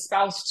 were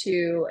espoused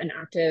to an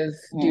active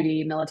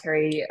duty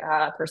military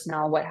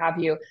personnel, what have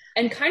you.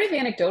 And kind of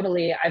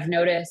anecdotally, I've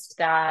noticed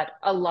that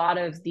a lot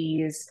of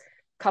these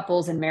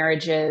couples and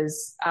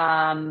marriages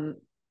tend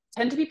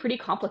to be pretty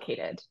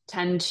complicated,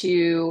 tend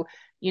to,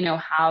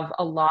 have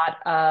a lot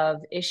of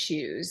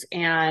issues.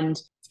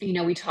 And,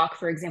 we talk,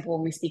 for example,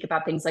 when we speak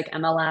about things like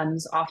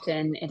MLMs,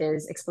 often it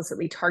is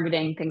explicitly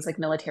targeting things like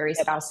military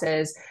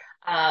spouses.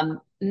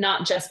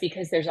 Not just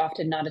because there's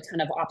often not a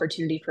ton of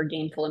opportunity for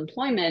gainful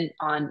employment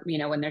on,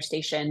 when they're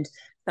stationed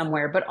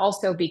somewhere, but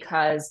also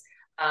because,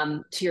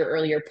 to your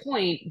earlier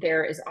point,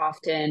 there is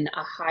often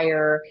a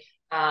higher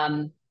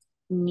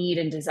need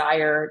and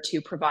desire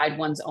to provide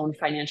one's own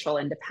financial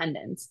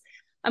independence.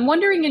 I'm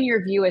wondering, in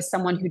your view, as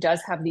someone who does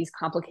have these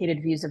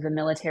complicated views of the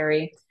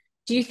military,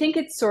 do you think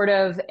it's sort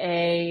of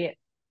a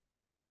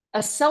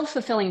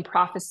self-fulfilling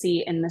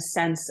prophecy in the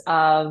sense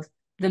of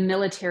the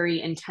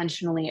military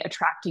intentionally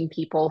attracting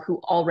people who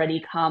already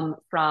come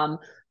from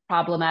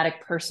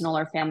problematic personal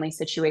or family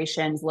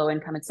situations, low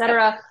income, et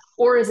cetera?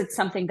 Or is it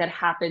something that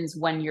happens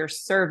when you're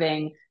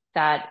serving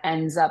that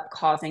ends up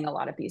causing a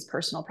lot of these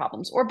personal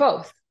problems, or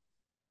both?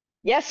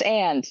 Yes,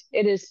 and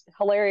it is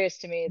hilarious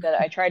to me that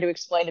I try to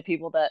explain to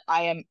people that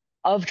I am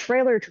of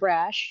trailer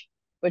trash,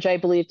 which I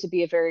believe to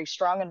be a very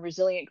strong and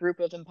resilient group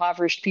of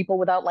impoverished people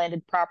without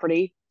landed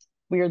property.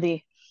 We are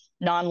the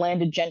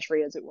non-landed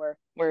gentry, as it were,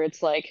 where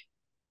it's like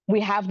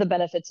we have the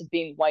benefits of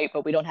being white,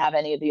 but we don't have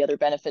any of the other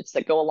benefits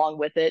that go along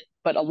with it.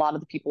 But a lot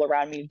of the people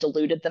around me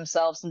deluded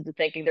themselves into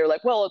thinking they're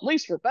like, well, at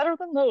least we're better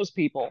than those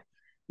people.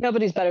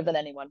 Nobody's better than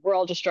anyone. We're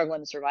all just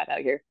struggling to survive out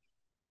here.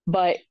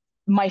 But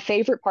my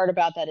favorite part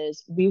about that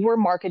is we were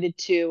marketed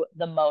to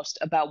the most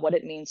about what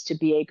it means to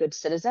be a good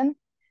citizen,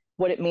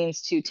 what it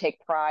means to take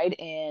pride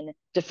in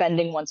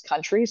defending one's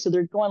country. So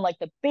they're going like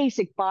the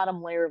basic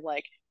bottom layer of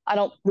like, I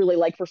don't really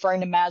like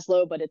referring to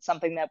Maslow, but it's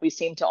something that we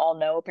seem to all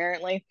know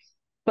apparently.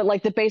 But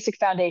like the basic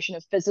foundation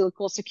of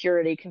physical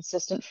security,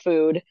 consistent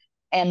food,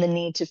 and the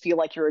need to feel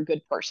like you're a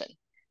good person.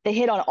 They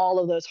hit on all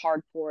of those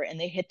hardcore and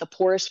they hit the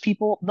poorest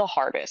people the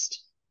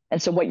hardest.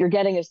 And so what you're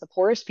getting is the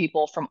poorest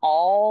people from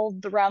all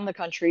around the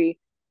country,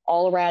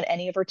 all around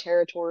any of our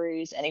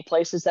territories, any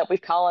places that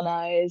we've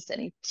colonized,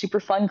 any super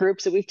fun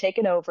groups that we've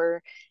taken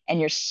over, and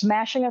you're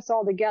smashing us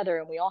all together,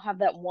 and we all have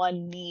that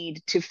one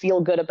need to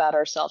feel good about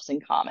ourselves in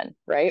common,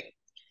 right?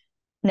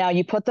 Now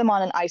you put them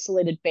on an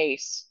isolated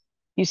base.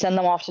 You send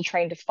them off to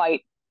train to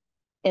fight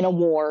in a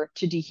war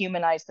to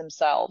dehumanize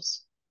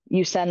themselves.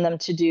 You send them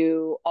to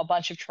do a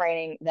bunch of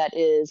training that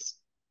is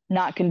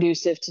not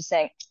conducive to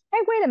saying, hey,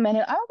 wait a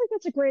minute, I don't think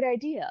that's a great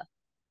idea.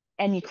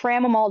 And you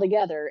cram them all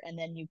together, and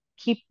then you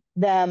keep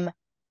them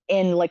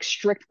in like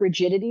strict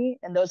rigidity.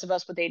 And those of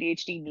us with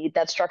ADHD need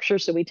that structure.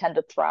 So we tend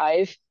to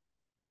thrive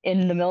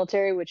in the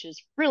military, which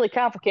is really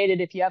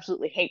complicated if you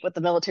absolutely hate what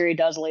the military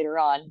does later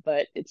on.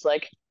 But it's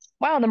like,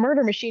 wow, the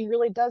murder machine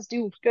really does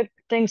do good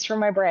things for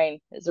my brain.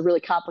 It's a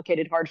really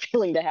complicated, hard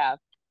feeling to have.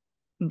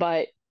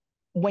 But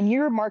when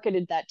you're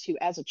marketed that to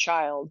as a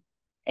child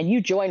and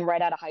you join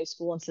right out of high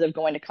school instead of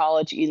going to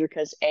college, either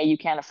because A, you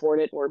can't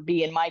afford it, or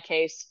B, in my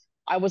case,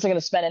 I wasn't going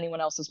to spend anyone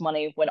else's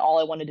money when all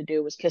I wanted to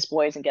do was kiss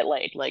boys and get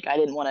laid. Like, I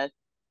wanted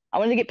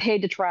to get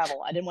paid to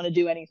travel. I didn't want to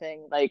do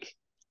anything. Like,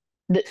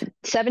 the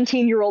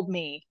 17-year-old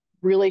me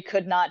really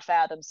could not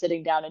fathom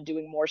sitting down and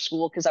doing more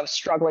school because I was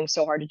struggling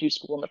so hard to do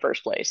school in the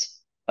first place.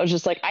 I was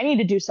just like, I need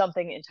to do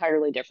something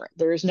entirely different.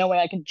 There is no way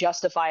I can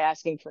justify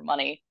asking for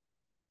money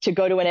to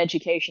go to an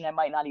education I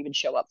might not even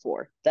show up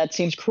for. That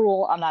seems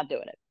cruel. I'm not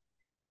doing it.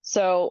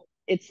 So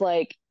it's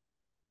like,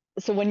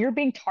 so when you're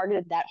being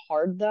targeted that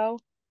hard, though,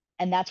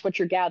 and that's what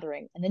you're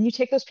gathering, and then you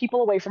take those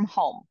people away from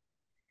home,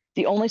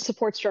 the only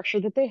support structure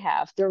that they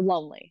have, they're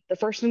lonely. The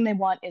first thing they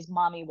want is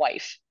mommy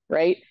wife,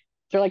 right?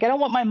 They're like, I don't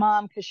want my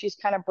mom because she's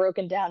kind of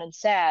broken down and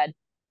sad,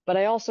 but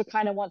I also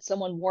kind of want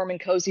someone warm and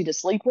cozy to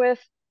sleep with.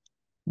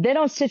 They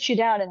don't sit you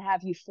down and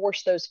have you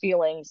force those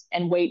feelings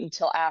and wait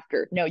until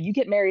after. No, you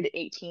get married at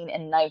 18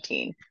 and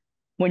 19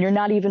 when you're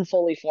not even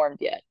fully formed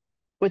yet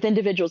with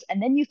individuals.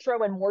 And then you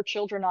throw in more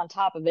children on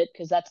top of it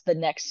because that's the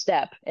next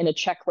step in a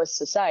checklist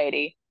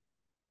society.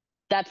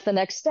 That's the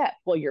next step.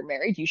 Well, you're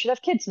married, you should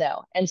have kids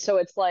now. And so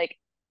it's like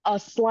a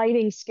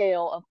sliding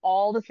scale of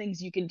all the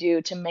things you can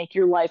do to make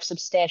your life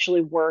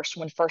substantially worse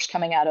when first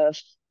coming out of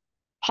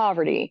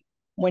poverty,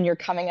 when you're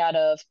coming out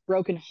of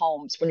broken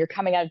homes, when you're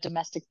coming out of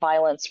domestic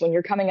violence, when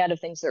you're coming out of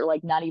things that are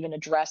like not even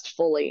addressed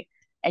fully,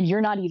 and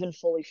you're not even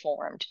fully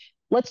formed.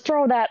 Let's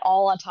throw that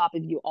all on top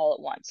of you all at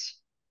once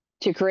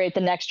to create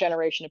the next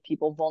generation of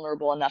people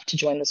vulnerable enough to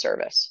join the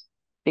service.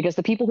 Because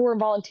the people who are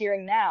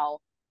volunteering now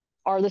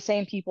are the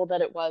same people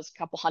that it was a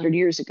couple hundred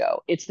years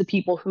ago. It's the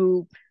people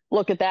who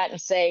look at that and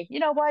say, you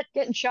know what,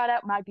 getting shot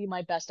at might be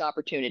my best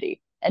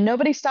opportunity. And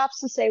nobody stops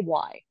to say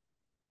why.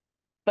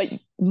 But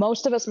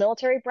most of us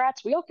military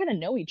brats, we all kind of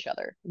know each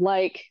other.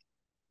 Like,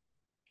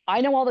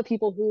 I know all the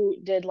people who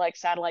did like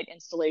satellite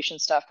installation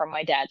stuff from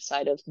my dad's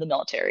side of the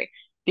military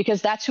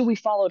because that's who we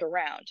followed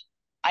around.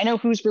 I know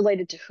who's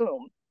related to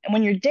whom. And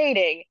when you're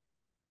dating,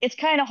 it's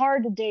kind of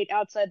hard to date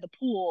outside the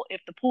pool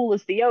if the pool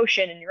is the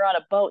ocean and you're on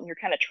a boat and you're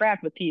kind of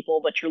trapped with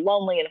people, but you're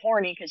lonely and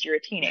horny because you're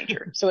a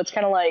teenager. So it's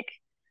kind of like,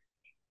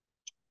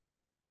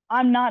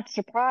 I'm not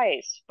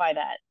surprised by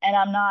that. And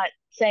I'm not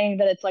saying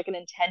that it's like an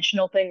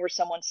intentional thing where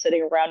someone's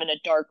sitting around in a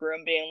dark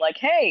room being like,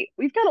 hey,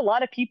 we've got a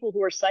lot of people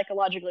who are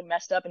psychologically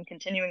messed up and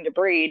continuing to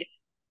breed.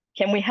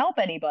 Can we help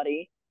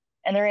anybody?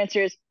 And their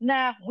answer is,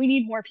 nah, we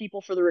need more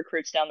people for the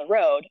recruits down the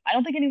road. I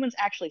don't think anyone's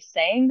actually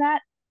saying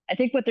that. I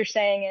think what they're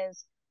saying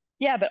is,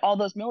 yeah, but all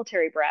those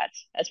military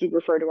brats, as we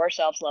refer to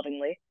ourselves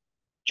lovingly,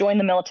 join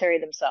the military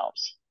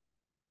themselves.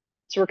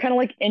 So we're kind of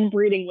like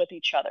inbreeding with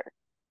each other.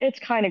 It's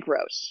kind of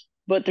gross,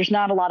 but there's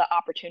not a lot of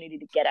opportunity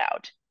to get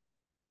out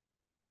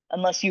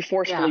unless you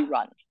forcefully Yeah.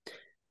 run.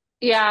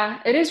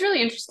 Yeah, it is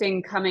really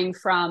interesting coming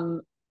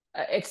from,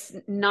 it's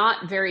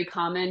not very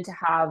common to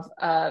have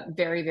a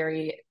very,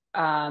 very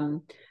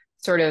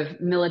sort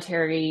of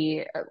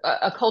military,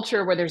 a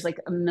culture where there's like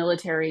a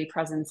military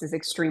presence is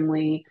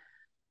extremely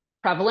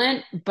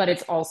prevalent, but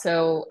it's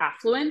also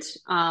affluent,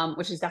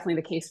 which is definitely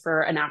the case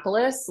for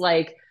Annapolis.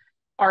 Like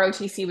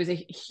ROTC was a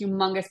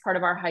humongous part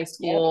of our high Yep.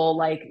 school.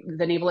 Like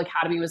the Naval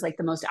Academy was like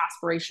the most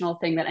aspirational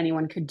thing that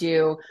anyone could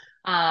do.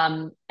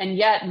 And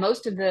yet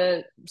most of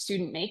the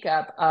student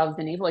makeup of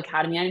the Naval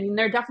Academy, I mean,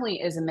 there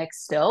definitely is a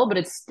mix still, but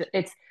it's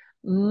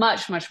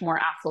much, much more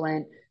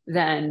affluent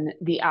than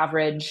the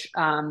average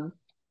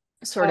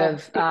sort Oh,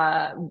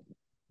 of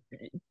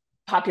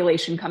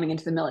population coming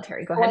into the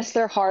military. Go ahead. bless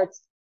their hearts.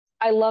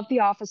 I love the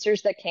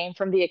officers that came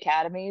from the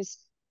academies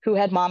who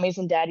had mommies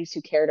and daddies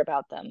who cared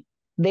about them.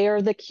 They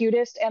are the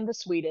cutest and the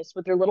sweetest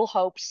with their little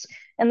hopes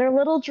and their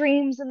little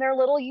dreams and their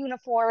little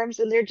uniforms.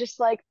 And they're just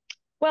like,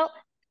 well,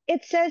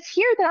 it says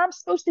here that I'm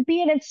supposed to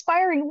be an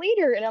inspiring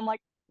leader. And I'm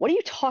like, what are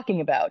you talking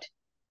about?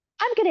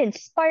 I'm going to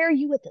inspire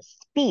you with a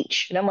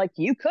speech. And I'm like,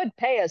 you could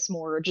pay us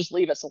more or just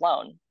leave us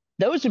alone.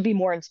 Those would be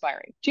more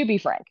inspiring, to be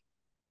frank.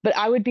 But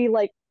I would be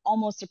like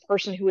almost a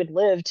person who had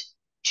lived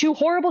two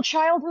horrible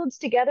childhoods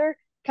together,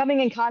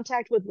 coming in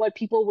contact with what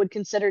people would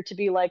consider to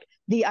be like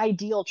the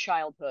ideal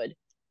childhood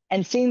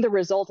and seeing the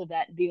result of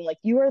that and being like,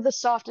 you are the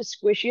softest,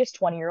 squishiest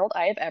 20-year-old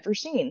I have ever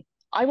seen.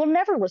 I will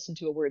never listen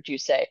to a word you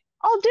say.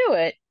 I'll do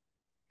it.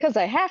 Because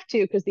I have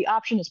to, because the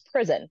option is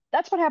prison.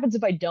 That's what happens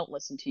if I don't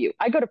listen to you.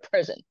 I go to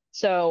prison.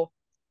 So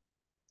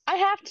I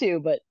have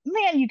to, but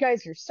man, you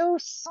guys are so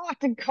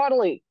soft and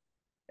cuddly.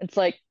 It's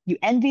like you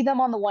envy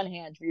them on the one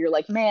hand, where you're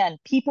like, man,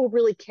 people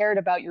really cared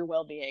about your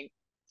well-being.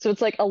 So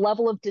it's like a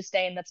level of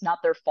disdain that's not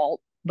their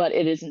fault, but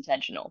it is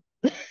intentional.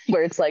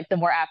 Where it's like the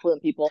more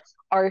affluent people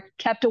are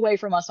kept away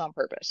from us on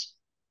purpose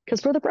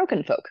because we're the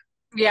broken folk.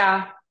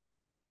 Yeah.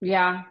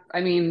 Yeah.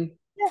 I mean,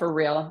 for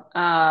real.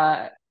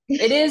 Yeah.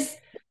 It is.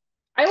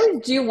 I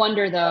always do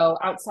wonder though,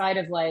 outside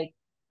of like,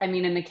 I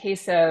mean, in the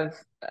case of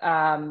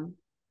um,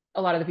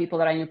 a lot of the people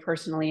that I knew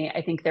personally,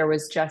 I think there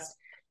was just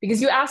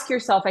because you ask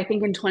yourself, I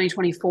think in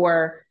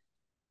 2024,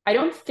 I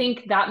don't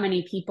think that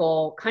many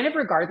people, kind of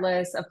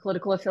regardless of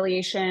political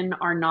affiliation,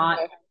 are not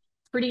Okay.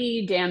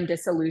 pretty damn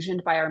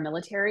disillusioned by our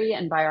military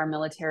and by our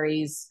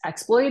military's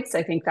exploits.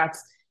 I think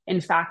that's,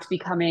 in fact,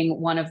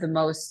 becoming one of the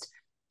most,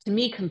 to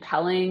me,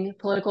 compelling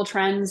political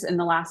trends in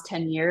the last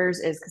 10 years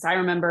is because I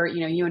remember,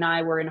 you and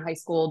I were in high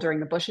school during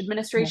the Bush Yeah.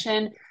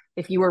 administration.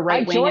 If you were I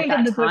right wing at joined in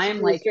that the Bush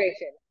time, like,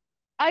 administration.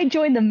 I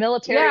joined the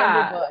military under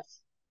yeah, Bush.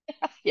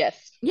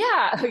 Yes.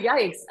 yeah,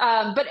 yikes.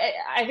 But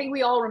I think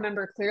we all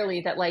remember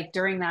clearly that, like,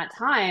 during that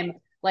time,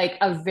 like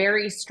a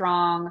very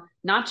strong,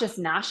 not just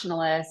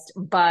nationalist,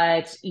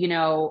 but,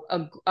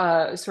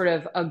 a sort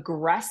of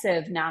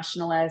aggressive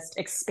nationalist,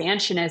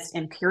 expansionist,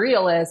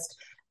 imperialist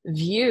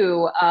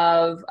view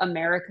of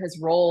America's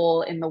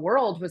role in the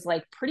world was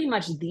like pretty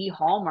much the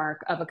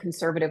hallmark of a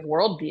conservative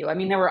worldview. I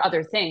mean, there were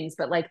other things,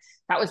 but like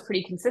that was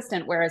pretty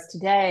consistent. Whereas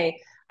today,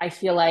 I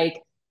feel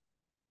like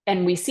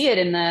and we see it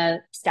in the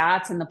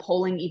stats and the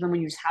polling, even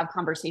when you just have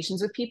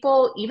conversations with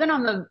people, even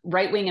on the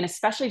right wing and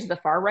especially to the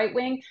far right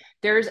wing,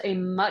 there's a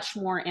much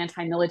more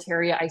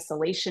anti-military,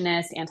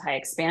 isolationist,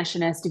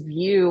 anti-expansionist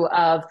view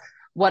of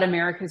what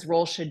America's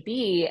role should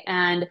be.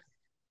 And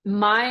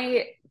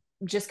my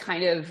just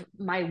kind of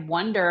my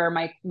wonder,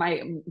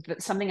 my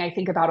something I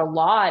think about a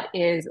lot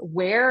is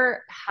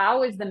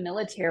how is the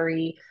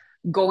military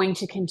going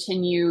to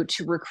continue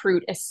to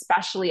recruit,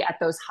 especially at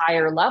those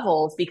higher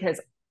levels?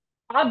 Because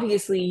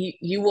obviously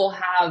you will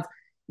have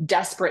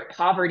desperate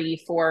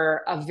poverty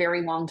for a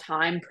very long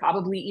time,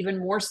 probably even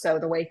more so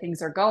the way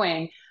things are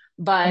going.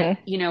 But,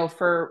 Hmm.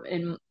 for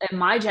in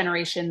my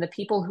generation, the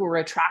people who were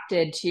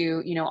attracted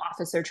to,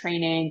 officer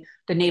training,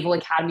 the Naval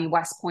Academy,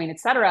 West Point, et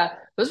cetera,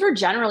 those were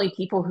generally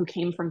people who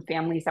came from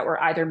families that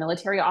were either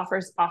military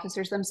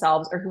officers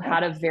themselves or who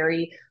had a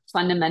very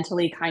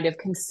fundamentally kind of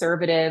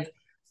conservative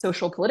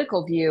social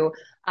political view.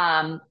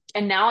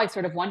 And now I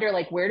sort of wonder,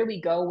 like, where do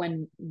we go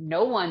when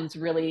no one's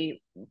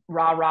really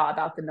rah rah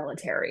about the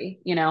military,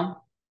 you know?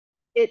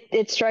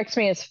 It strikes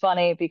me as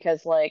funny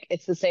because like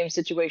it's the same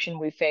situation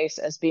we face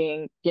as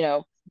being,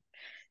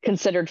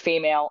 considered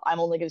female. I'm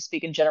only going to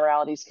speak in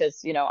generalities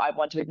because, I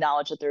want to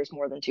acknowledge that there's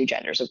more than two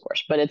genders, of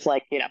course. But it's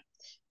like,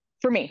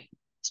 for me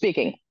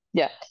speaking,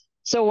 yeah.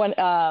 So when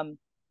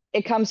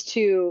it comes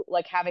to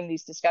like having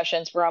these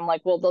discussions where I'm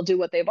like, well, they'll do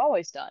what they've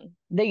always done.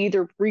 They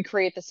either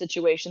recreate the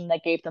situation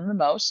that gave them the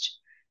most,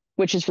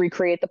 which is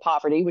recreate the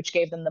poverty, which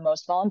gave them the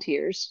most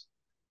volunteers,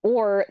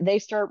 or they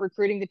start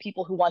recruiting the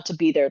people who want to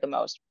be there the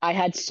most. I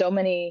had so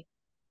many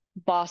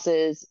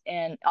bosses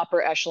and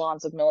upper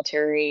echelons of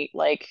military,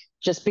 like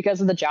just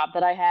because of the job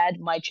that I had,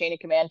 my chain of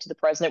command to the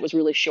president was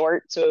really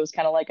short. So it was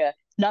kind of like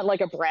not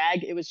like a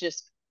brag. It was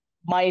just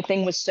my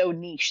thing was so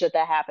niche that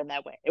happened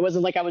that way. It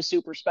wasn't like I was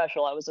super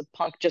special. I was a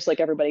punk just like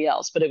everybody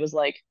else. But it was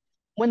like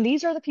when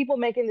these are the people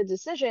making the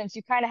decisions,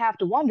 you kind of have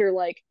to wonder,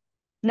 like,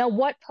 now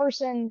what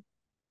person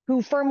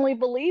who firmly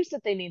believes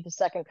that they need the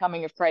second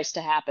coming of Christ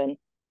to happen,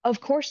 of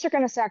course they're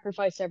going to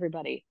sacrifice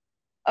everybody.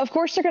 Of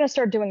course they're going to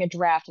start doing a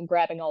draft and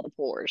grabbing all the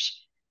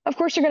poors. Of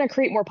course they're going to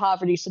create more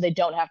poverty so they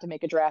don't have to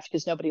make a draft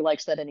because nobody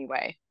likes that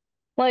anyway.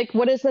 Like,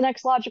 what is the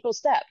next logical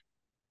step?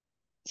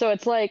 So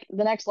it's like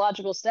the next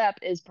logical step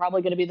is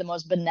probably going to be the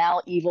most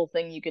banal evil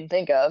thing you can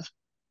think of.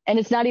 And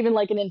it's not even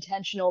like an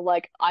intentional,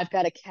 like, I've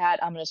got a cat,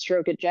 I'm going to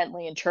stroke it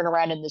gently and turn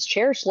around in this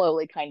chair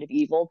slowly kind of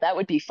evil. That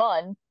would be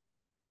fun,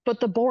 but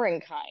the boring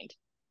kind.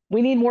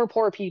 We need more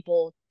poor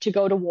people to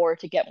go to war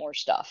to get more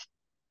stuff.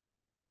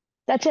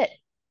 That's it.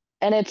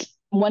 And it's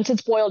once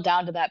it's boiled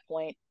down to that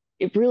point,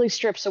 it really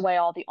strips away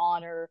all the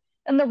honor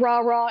and the rah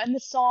rah and the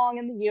song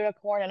and the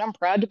unicorn. And I'm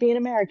proud to be an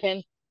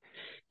American.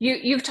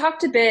 You've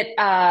talked a bit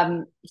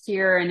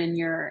here and in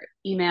your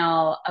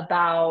email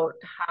about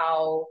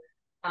how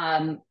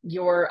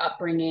your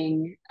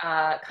upbringing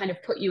kind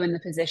of put you in the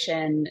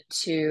position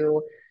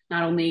to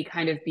not only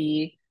kind of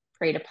be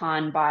preyed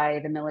upon by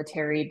the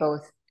military,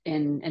 both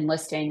in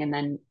enlisting and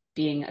then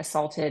being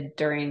assaulted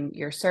during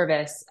your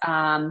service,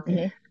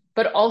 Hmm.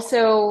 but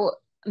also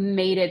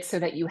made it so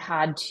that you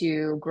had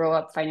to grow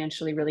up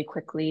financially really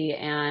quickly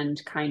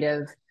and kind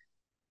of,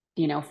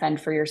 fend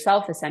for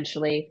yourself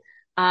essentially.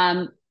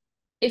 Um,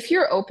 if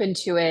you're open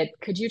to it,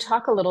 could you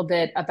talk a little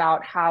bit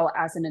about how,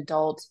 as an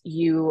adult,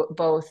 you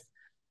both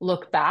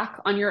look back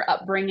on your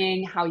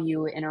upbringing, how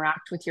you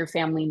interact with your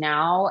family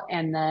now,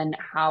 and then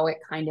how it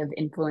kind of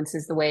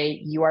influences the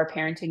way you are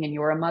parenting and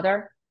you're a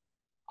mother?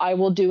 I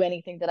will do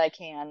anything that I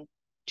can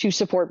to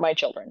support my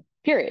children,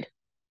 period.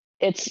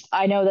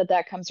 I know that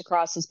that comes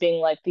across as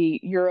being like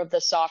you're of the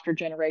softer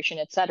generation,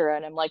 et cetera.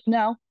 And I'm like,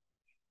 no,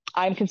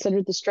 I'm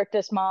considered the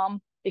strictest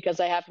mom because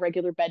I have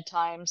regular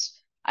bedtimes.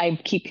 I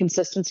keep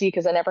consistency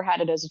because I never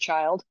had it as a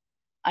child.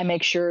 I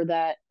make sure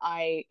that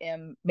I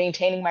am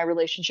maintaining my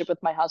relationship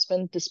with my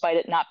husband, despite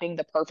it not being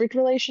the perfect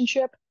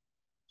relationship.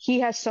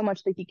 He has so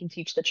much that he can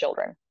teach the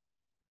children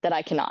that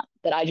I cannot,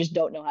 that I just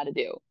don't know how to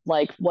do.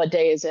 Like, what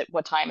day is it?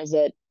 What time is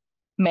it?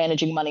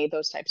 Managing money,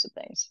 those types of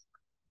things.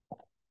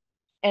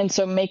 And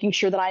so making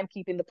sure that I'm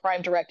keeping the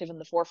prime directive in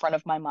the forefront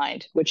of my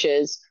mind, which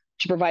is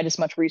to provide as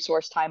much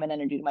resource, time, and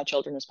energy to my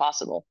children as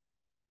possible.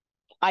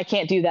 I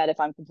can't do that if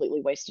I'm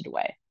completely wasted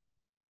away.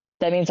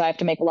 That means I have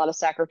to make a lot of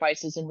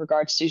sacrifices in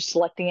regards to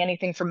selecting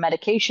anything from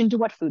medication to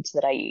what foods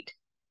that I eat.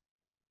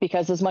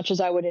 Because as much as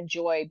I would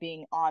enjoy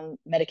being on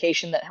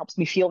medication that helps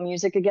me feel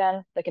music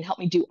again, that can help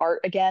me do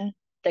art again,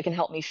 that can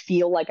help me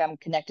feel like I'm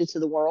connected to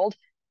the world,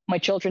 my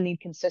children need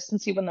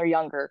consistency when they're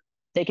younger.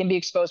 They can be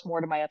exposed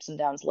more to my ups and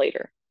downs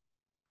later.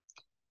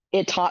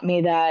 It taught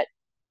me that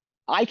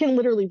I can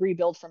literally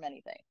rebuild from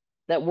anything.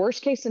 That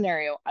worst case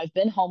scenario, I've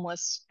been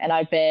homeless and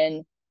I've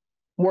been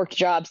worked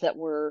jobs that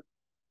were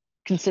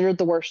considered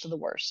the worst of the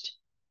worst.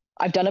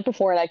 I've done it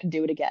before and I can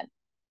do it again.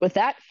 With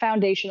that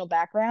foundational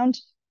background,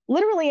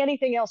 literally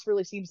anything else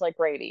really seems like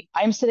gravy.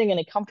 I'm sitting in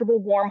a comfortable,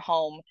 warm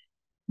home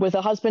with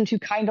a husband who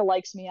kind of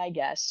likes me, I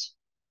guess,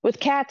 with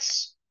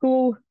cats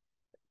who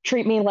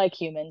treat me like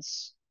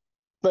humans.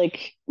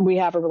 Like we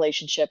have a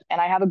relationship, and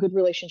I have a good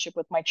relationship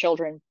with my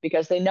children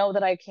because they know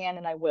that I can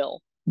and I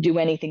will do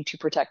anything to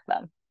protect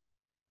them.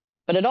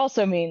 But it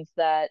also means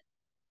that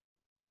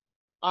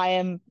I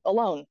am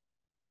alone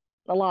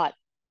a lot.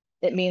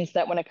 It means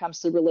that when it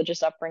comes to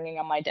religious upbringing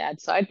on my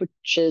dad's side,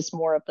 which is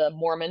more of the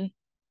Mormon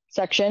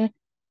section,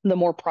 the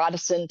more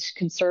Protestant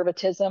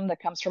conservatism that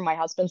comes from my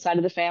husband's side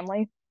of the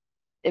family,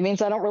 it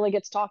means I don't really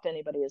get to talk to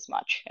anybody as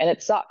much. And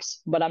it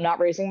sucks, but I'm not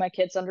raising my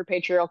kids under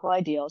patriarchal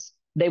ideals.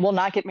 They will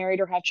not get married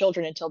or have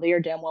children until they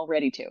are damn well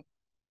ready to,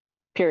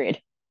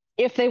 period.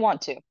 If they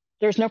want to.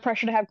 There's no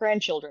pressure to have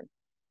grandchildren.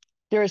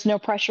 There is no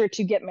pressure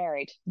to get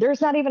married.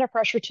 There's not even a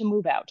pressure to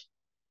move out.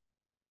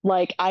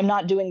 Like, I'm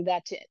not doing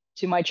that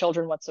to my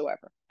children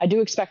whatsoever. I do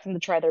expect them to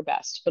try their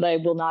best, but I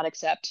will not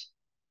accept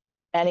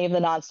any of the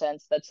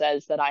nonsense that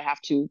says that I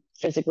have to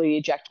physically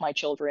eject my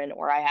children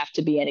or I have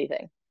to be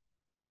anything.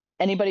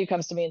 Anybody who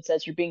comes to me and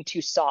says, you're being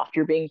too soft,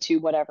 you're being too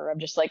whatever, I'm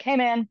just like, hey,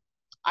 man,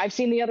 I've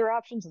seen the other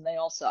options and they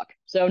all suck.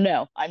 So,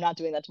 no, I'm not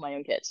doing that to my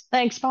own kids.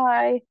 Thanks,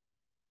 bye.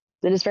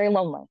 It is very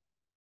lonely.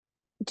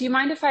 Do you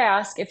mind if I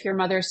ask if your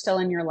mother's still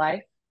in your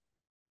life?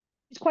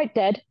 She's quite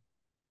dead.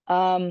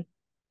 Um,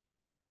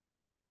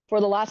 for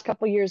the last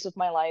couple of years of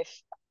my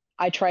life,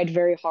 I tried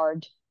very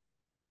hard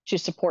to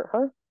support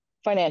her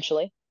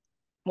financially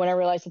when I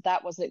realized that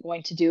that wasn't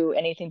going to do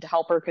anything to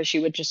help her because she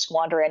would just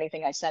squander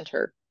anything I sent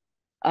her.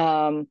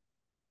 Um,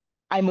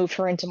 I moved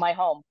her into my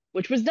home,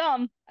 which was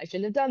dumb. I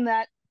shouldn't have done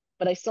that,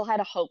 but I still had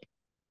a hope.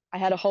 I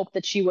had a hope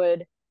that she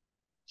would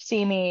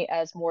see me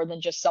as more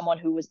than just someone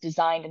who was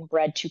designed and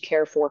bred to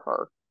care for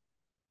her.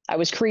 I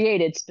was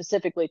created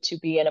specifically to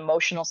be an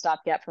emotional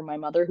stopgap for my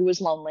mother, who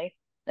was lonely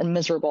and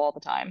miserable all the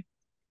time,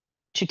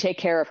 to take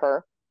care of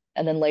her,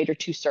 and then later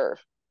to serve.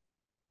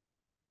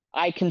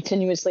 I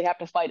continuously have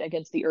to fight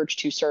against the urge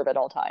to serve at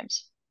all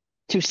times,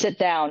 to sit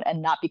down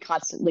and not be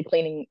constantly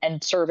cleaning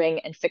and serving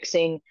and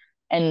fixing.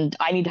 And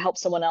I need to help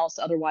someone else,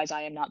 otherwise,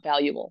 I am not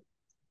valuable.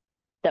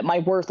 That my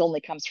worth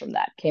only comes from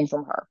that, came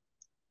from her.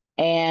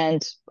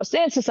 And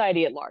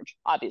society at large,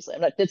 obviously.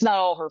 It's not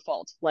all her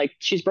fault. Like,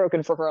 she's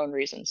broken for her own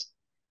reasons.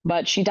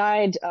 But she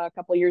died a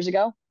couple of years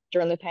ago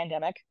during the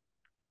pandemic.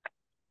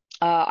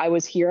 I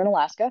was here in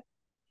Alaska.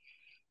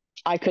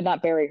 I could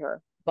not bury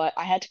her, but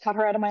I had to cut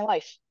her out of my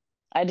life.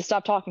 I had to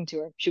stop talking to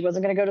her. She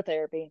wasn't going to go to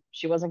therapy.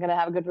 She wasn't going to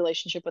have a good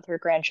relationship with her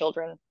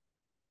grandchildren.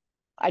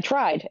 I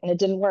tried and it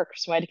didn't work,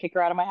 so I had to kick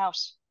her out of my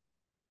house.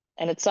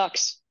 And it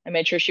sucks. I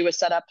made sure she was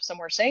set up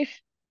somewhere safe.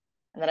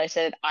 And then I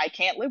said, I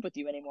can't live with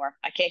you anymore.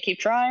 I can't keep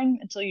trying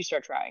until you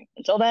start trying.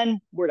 Until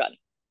then, we're done.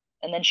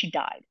 And then she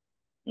died.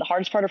 And the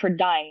hardest part of her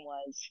dying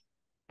was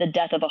the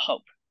death of a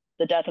hope,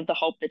 the death of the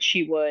hope that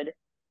she would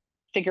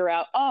figure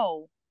out,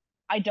 oh,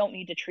 I don't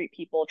need to treat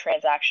people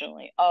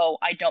transactionally. Oh,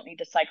 I don't need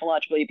to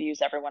psychologically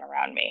abuse everyone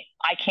around me.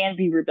 I can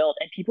be rebuilt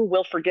and people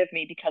will forgive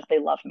me because they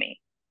love me.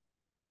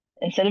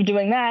 Instead of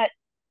doing that,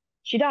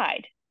 she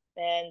died.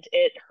 And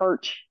it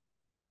hurt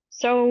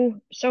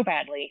so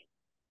badly.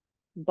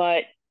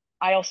 But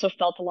I also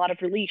felt a lot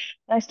of relief.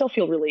 And I still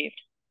feel relieved.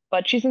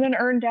 But she's in an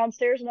urn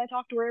downstairs and I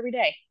talk to her every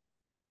day.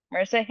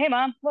 Where I say, hey,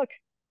 mom, look,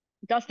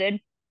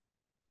 dusted.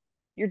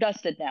 You're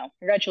dusted now.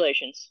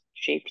 Congratulations.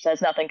 She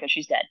says nothing because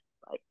she's dead.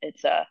 But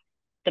it's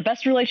the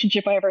best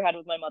relationship I ever had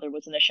with my mother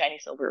was in a shiny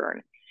silver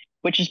urn,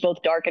 which is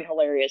both dark and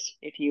hilarious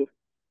if you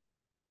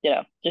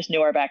just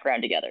knew our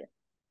background together.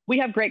 We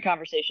have great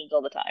conversations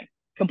all the time,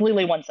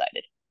 completely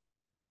one-sided.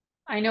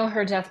 I know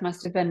her death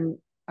must have been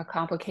a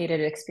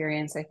complicated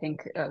experience. I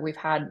think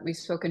we've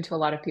spoken to a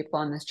lot of people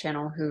on this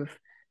channel who've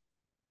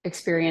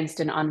experienced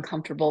an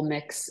uncomfortable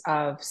mix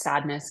of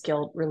sadness,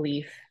 guilt,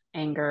 relief,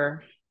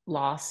 anger,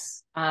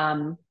 loss.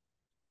 In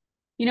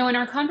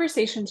our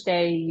conversation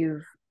today,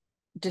 you've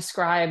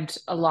described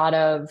a lot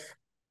of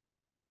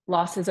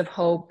losses of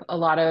hope, a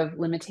lot of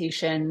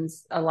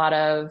limitations, a lot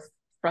of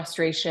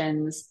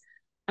frustrations.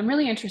 I'm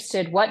really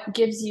interested, what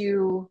gives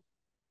you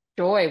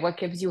joy? What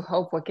gives you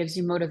hope? What gives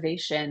you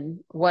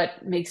motivation?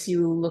 What makes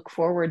you look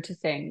forward to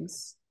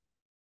things?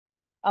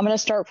 I'm going to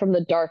start from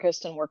the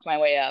darkest and work my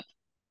way up.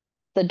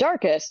 The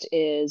darkest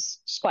is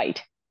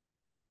spite.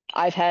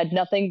 I've had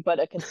nothing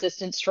but a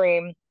consistent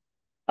stream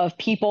of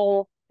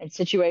people and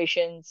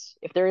situations.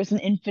 If there is an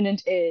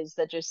infinite is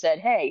that just said,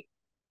 hey,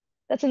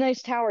 that's a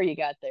nice tower you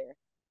got there.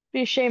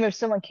 Be a shame if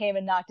someone came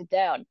and knocked it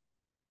down.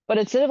 But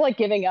instead of like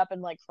giving up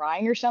and like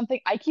crying or something,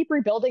 I keep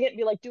rebuilding it and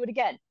be like, do it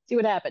again, see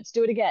what happens,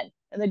 do it again.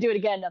 And they do it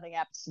again, nothing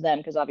happens to them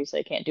because obviously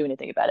I can't do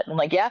anything about it. And I'm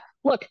like, yeah,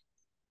 look,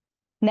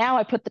 now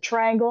I put the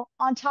triangle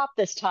on top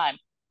this time.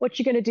 What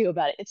you gonna do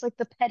about it? It's like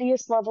the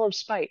pettiest level of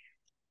spite.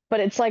 But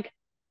it's like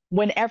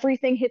when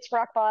everything hits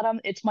rock bottom,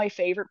 it's my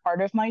favorite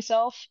part of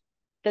myself.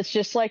 That's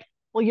just like,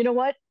 well, you know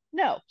what?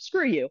 No,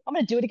 screw you. I'm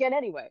gonna do it again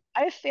anyway.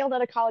 I have failed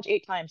out of college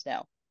 8 times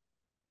now.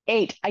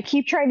 8. I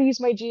keep trying to use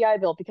my GI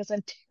Bill because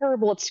I'm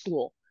terrible at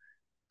school.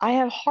 I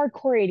have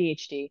hardcore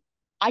ADHD.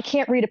 I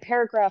can't read a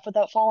paragraph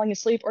without falling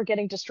asleep or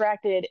getting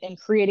distracted and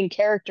creating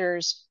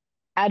characters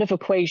out of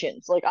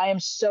equations. Like I am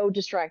so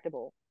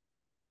distractible.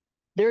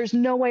 There's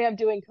no way I'm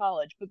doing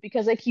college, but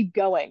because I keep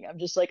going, I'm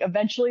just like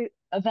eventually,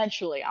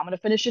 I'm gonna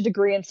finish a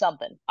degree in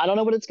something. I don't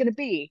know what it's gonna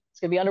be. It's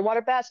gonna be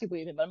underwater basketball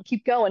even, but I'm gonna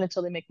keep going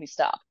until they make me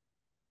stop.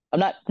 I'm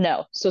not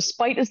no. So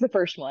spite is the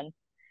first one.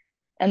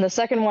 And the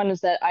second one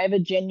is that I have a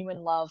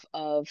genuine love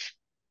of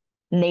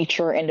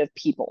nature and of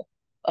people,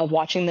 of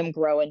watching them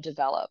grow and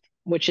develop,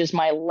 which is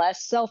my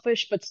less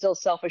selfish but still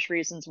selfish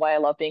reasons why I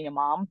love being a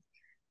mom,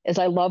 is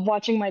I love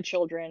watching my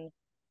children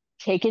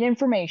take in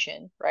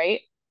information,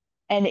 right?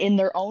 And in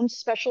their own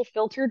special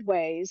filtered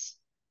ways,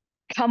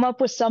 come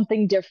up with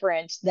something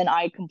different than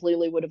I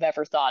completely would have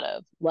ever thought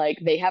of. Like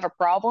they have a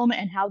problem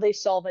and how they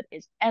solve it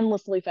is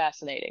endlessly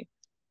fascinating,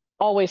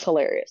 always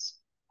hilarious.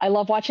 I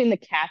love watching the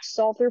cats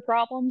solve their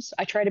problems.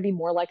 I try to be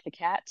more like the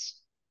cats.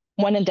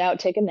 When in doubt,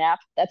 take a nap.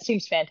 That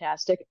seems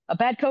fantastic. A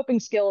bad coping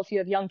skill if you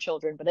have young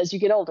children, but as you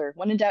get older,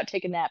 when in doubt,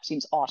 take a nap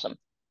seems awesome.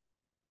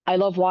 I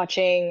love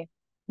watching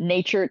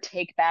nature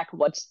take back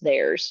what's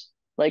theirs.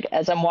 Like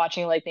as I'm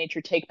watching like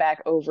nature take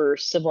back over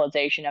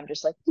civilization, I'm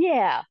just like,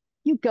 yeah,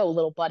 you go,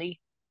 little buddy.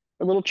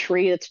 A little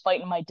tree that's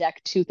fighting my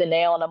deck tooth and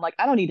nail, and I'm like,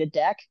 I don't need a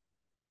deck.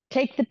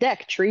 Take the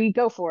deck, tree,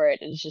 go for it.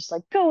 And it's just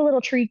like, go,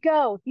 little tree,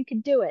 go. You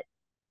can do it.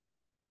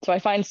 So I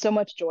find so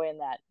much joy in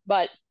that.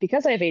 But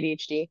because I have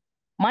ADHD,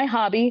 my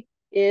hobby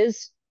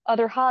is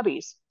other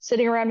hobbies.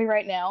 Sitting around me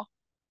right now,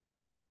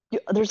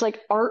 there's like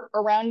art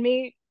around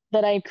me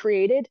that I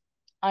created.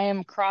 I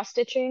am cross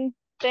stitching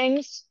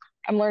things.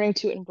 I'm learning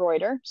to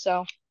embroider.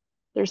 So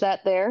there's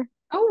that there.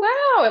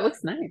 Oh, wow, it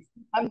looks nice.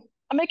 I'm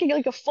I'm making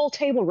like a full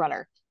table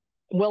runner.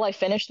 Will I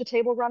finish the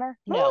table runner?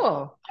 No.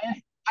 Oh,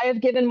 I have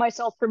given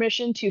myself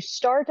permission to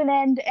start and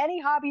end any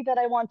hobby that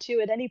I want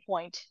to at any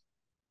point,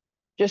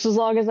 just as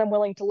long as I'm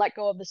willing to let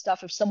go of the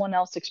stuff if someone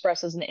else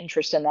expresses an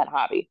interest in that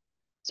hobby.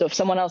 So if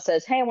someone else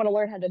says, hey, I want to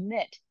learn how to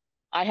knit,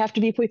 I have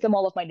to be with them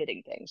all of my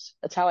knitting things.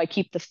 That's how I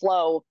keep the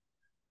flow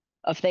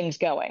of things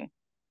going.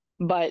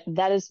 But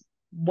that is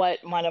what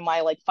one of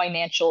my like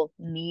financial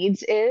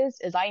needs is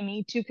I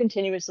need to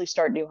continuously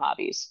start new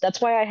hobbies. That's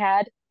why I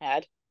had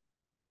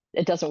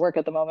it doesn't work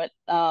at the moment.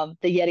 The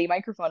Yeti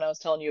microphone I was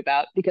telling you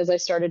about because I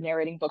started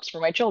narrating books for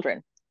my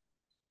children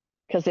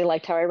because they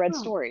liked how I read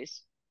oh.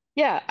 stories.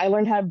 Yeah, I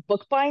learned how to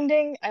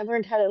bookbinding. I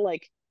learned how to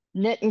like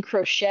knit and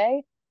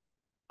crochet.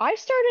 I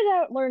started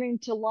out learning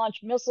to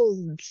launch missiles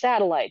and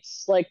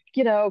satellites, like,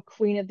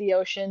 Queen of the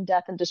Ocean,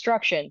 Death and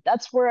Destruction.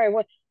 That's where I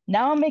was.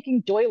 Now I'm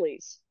making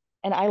doilies,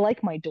 and I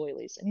like my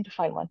doilies. I need to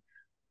find one.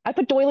 I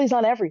put doilies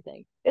on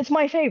everything. It's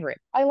my favorite.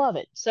 I love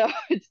it. So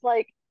it's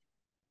like,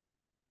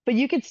 but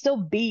you could still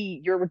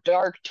be your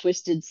dark,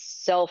 twisted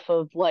self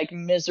of like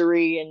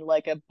misery and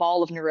like a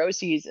ball of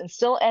neuroses and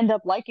still end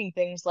up liking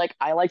things like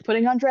I like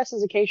putting on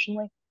dresses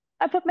occasionally.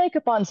 I put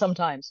makeup on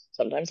sometimes.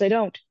 Sometimes I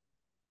don't.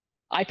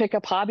 I pick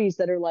up hobbies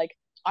that are like,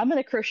 I'm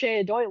gonna crochet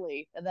a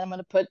doily and then I'm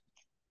gonna put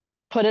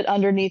it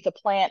underneath a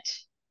plant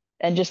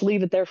and just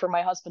leave it there for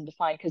my husband to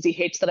find because he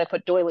hates that I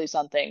put doilies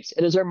on things.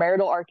 It is our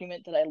marital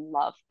argument that I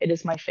love. It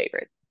is my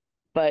favorite.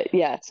 But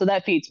yeah, so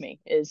that feeds me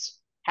is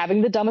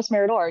having the dumbest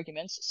marital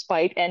arguments,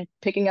 spite, and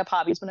picking up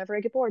hobbies whenever I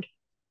get bored.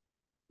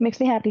 Makes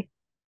me happy.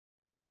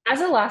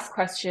 As a last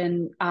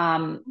question,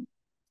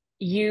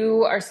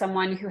 you are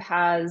someone who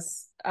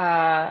has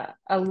a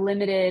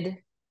limited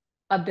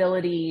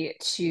ability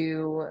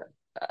to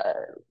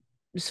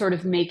sort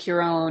of make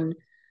your own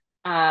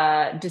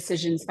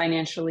decisions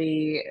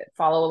financially,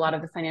 follow a lot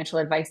of the financial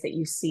advice that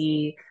you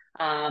see.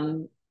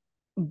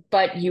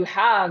 But you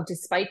have,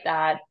 despite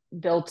that,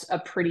 built a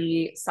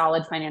pretty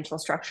solid financial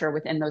structure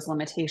within those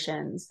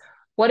limitations.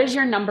 What is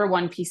your number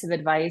one piece of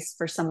advice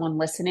for someone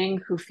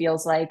listening who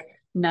feels like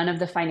none of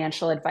the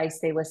financial advice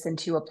they listen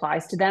to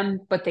applies to them,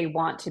 but they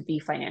want to be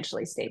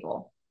financially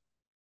stable?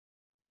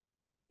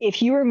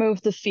 If you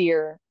remove the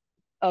fear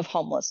of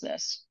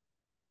homelessness,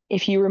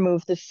 if you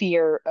remove the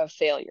fear of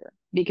failure,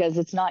 because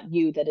it's not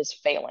you that is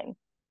failing.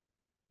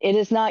 It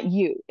is not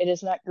you. It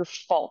is not your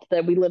fault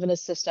that we live in a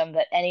system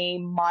that any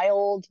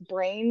mild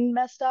brain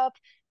messed up,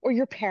 or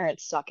your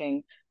parents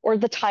sucking, or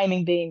the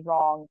timing being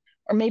wrong,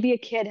 or maybe a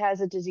kid has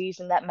a disease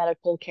and that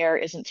medical care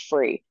isn't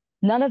free.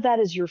 None of that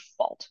is your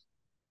fault.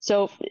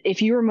 So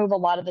if you remove a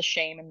lot of the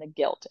shame and the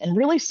guilt and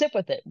really sit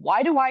with it,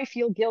 why do I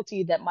feel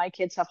guilty that my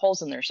kids have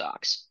holes in their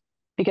socks?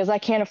 Because I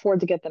can't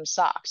afford to get them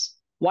socks.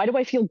 Why do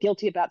I feel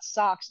guilty about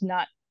socks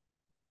not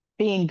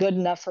being good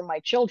enough for my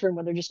children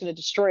when they're just going to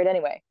destroy it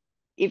anyway?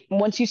 If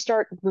once you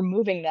start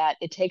removing that,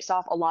 it takes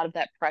off a lot of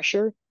that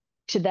pressure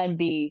to then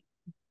be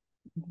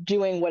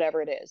doing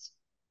whatever it is,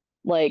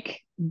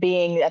 like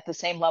being at the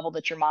same level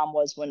that your mom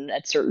was when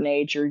at certain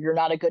age, or you're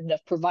not a good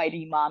enough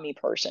providing mommy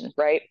person,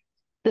 right?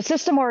 The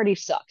system already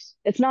sucks.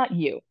 It's not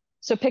you.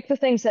 So pick the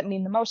things that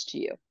mean the most to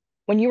you.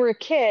 When you were a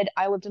kid,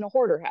 I lived in a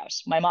hoarder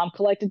house. My mom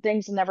collected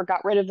things and never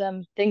got rid of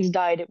them. Things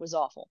died. It was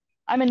awful.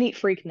 I'm a neat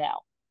freak now.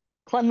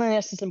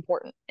 Cleanliness is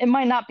important. It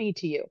might not be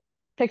to you.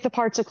 Pick the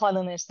parts of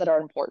cleanliness that are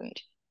important.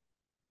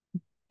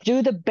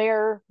 Do the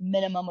bare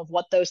minimum of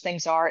what those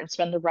things are and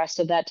spend the rest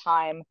of that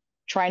time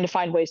trying to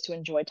find ways to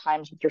enjoy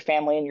times with your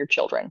family and your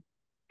children.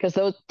 Because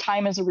those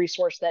time is a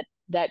resource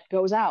that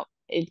goes out.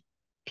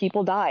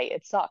 People die.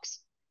 It sucks.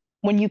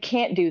 When you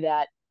can't do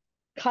that,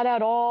 cut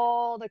out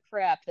all the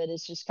crap that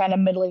is just kind of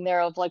middling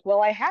there of like,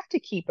 well, I have to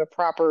keep a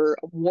proper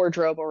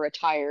wardrobe or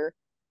attire.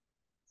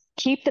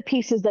 Keep the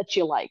pieces that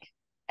you like.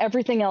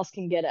 Everything else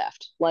can get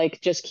effed. Like,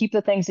 just keep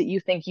the things that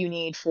you think you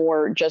need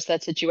for just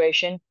that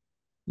situation.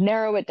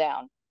 Narrow it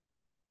down.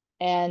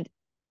 And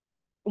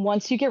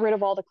once you get rid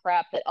of all the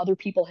crap that other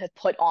people have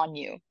put on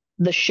you,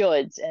 the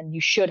shoulds, and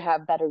you should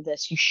have better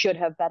this, you should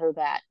have better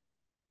that,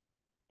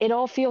 it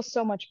all feels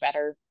so much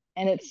better.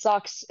 And it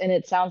sucks. And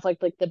it sounds like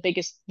the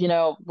biggest,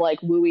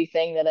 like wooey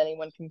thing that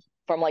anyone can,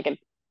 from like an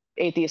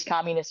atheist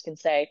communist can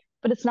say,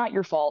 but it's not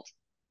your fault.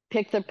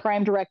 Pick the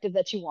prime directive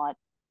that you want,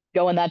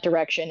 go in that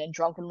direction, and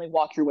drunkenly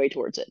walk your way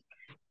towards it.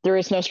 There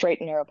is no straight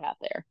and narrow path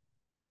there.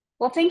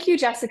 Well, thank you,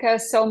 Jessica,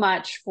 so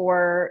much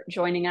for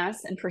joining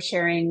us and for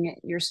sharing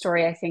your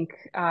story. I think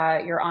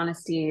your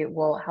honesty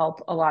will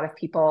help a lot of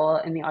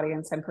people in the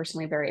audience. I'm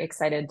personally very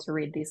excited to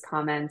read these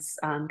comments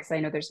because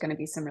I know there's going to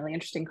be some really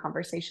interesting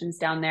conversations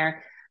down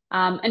there.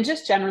 And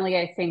just generally,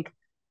 I think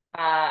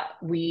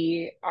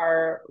we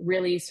are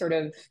really sort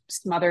of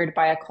smothered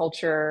by a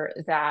culture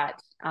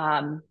that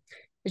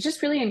is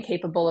just really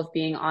incapable of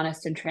being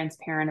honest and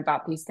transparent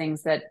about these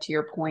things that, to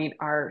your point,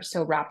 are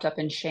so wrapped up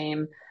in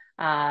shame.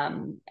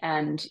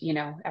 And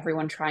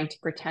everyone trying to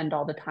pretend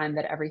all the time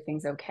that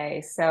everything's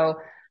okay. So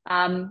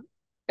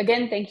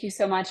again, thank you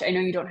so much. I know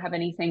you don't have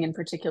anything in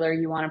particular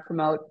you want to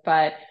promote,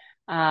 but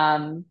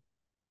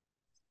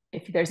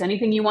if there's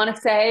anything you want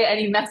to say,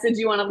 any message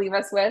you want to leave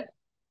us with.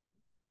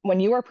 When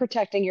you are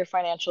protecting your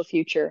financial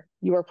future,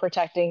 you are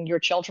protecting your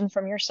children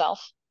from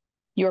yourself.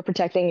 You are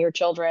protecting your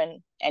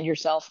children and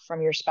yourself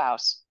from your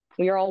spouse.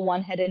 We are all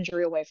one head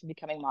injury away from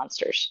becoming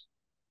monsters.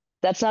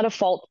 That's not a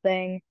fault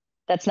thing.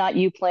 That's not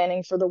you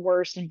planning for the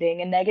worst and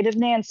being a negative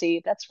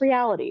Nancy. That's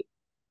reality.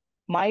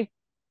 My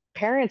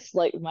parents,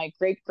 like my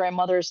great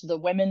grandmothers, the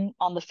women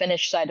on the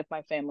Finnish side of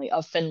my family,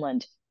 of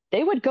Finland,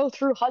 they would go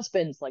through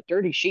husbands like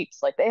dirty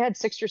sheets. Like they had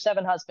 6 or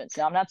 7 husbands.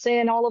 Now, I'm not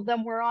saying all of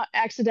them were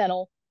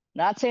accidental,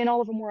 not saying all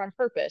of them were on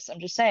purpose.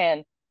 I'm just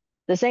saying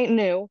this ain't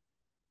new.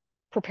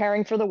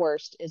 Preparing for the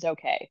worst is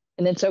okay.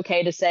 And it's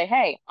okay to say,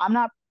 hey, I'm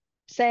not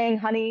saying,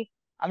 honey,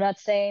 I'm not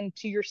saying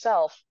to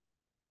yourself,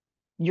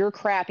 you're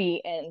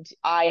crappy and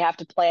I have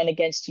to plan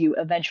against you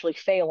eventually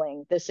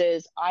failing. This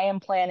is, I am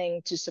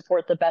planning to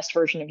support the best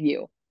version of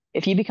you.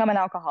 If you become an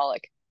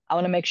alcoholic, I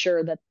want to make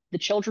sure that the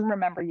children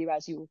remember you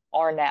as you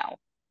are now,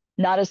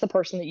 not as the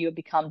person that you have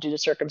become due to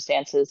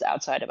circumstances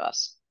outside of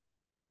us.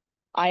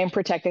 I am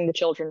protecting the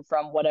children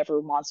from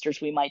whatever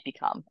monsters we might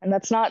become. And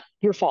that's not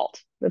your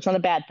fault. That's not a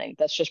bad thing.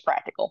 That's just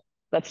practical.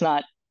 That's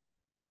not,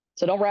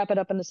 so don't wrap it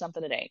up into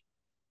something it ain't.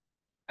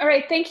 All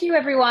right. Thank you,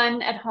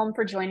 everyone at home,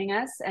 for joining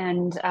us.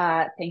 And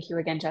thank you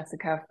again,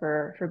 Jessica,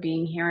 for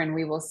being here. And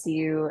we will see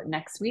you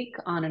next week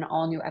on an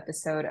all new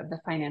episode of the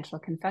Financial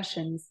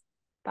Confessions.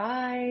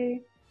 Bye.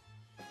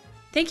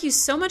 Thank you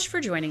so much for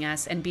joining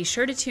us, and be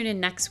sure to tune in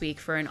next week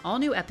for an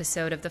all-new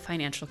episode of The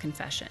Financial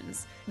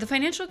Confessions. The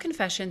Financial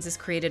Confessions is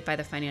created by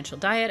The Financial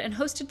Diet and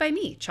hosted by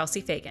me,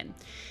 Chelsea Fagan.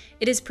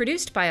 It is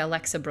produced by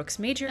Alexa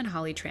Brooks-Major and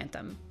Holly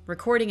Trantham.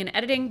 Recording and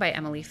editing by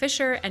Emily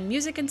Fisher, and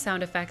music and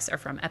sound effects are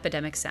from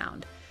Epidemic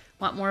Sound.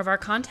 Want more of our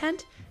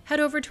content? Head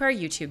over to our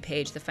YouTube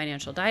page, The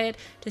Financial Diet,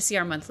 to see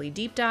our monthly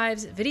deep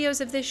dives, videos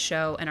of this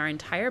show, and our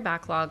entire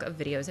backlog of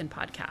videos and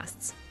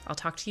podcasts. I'll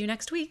talk to you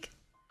next week.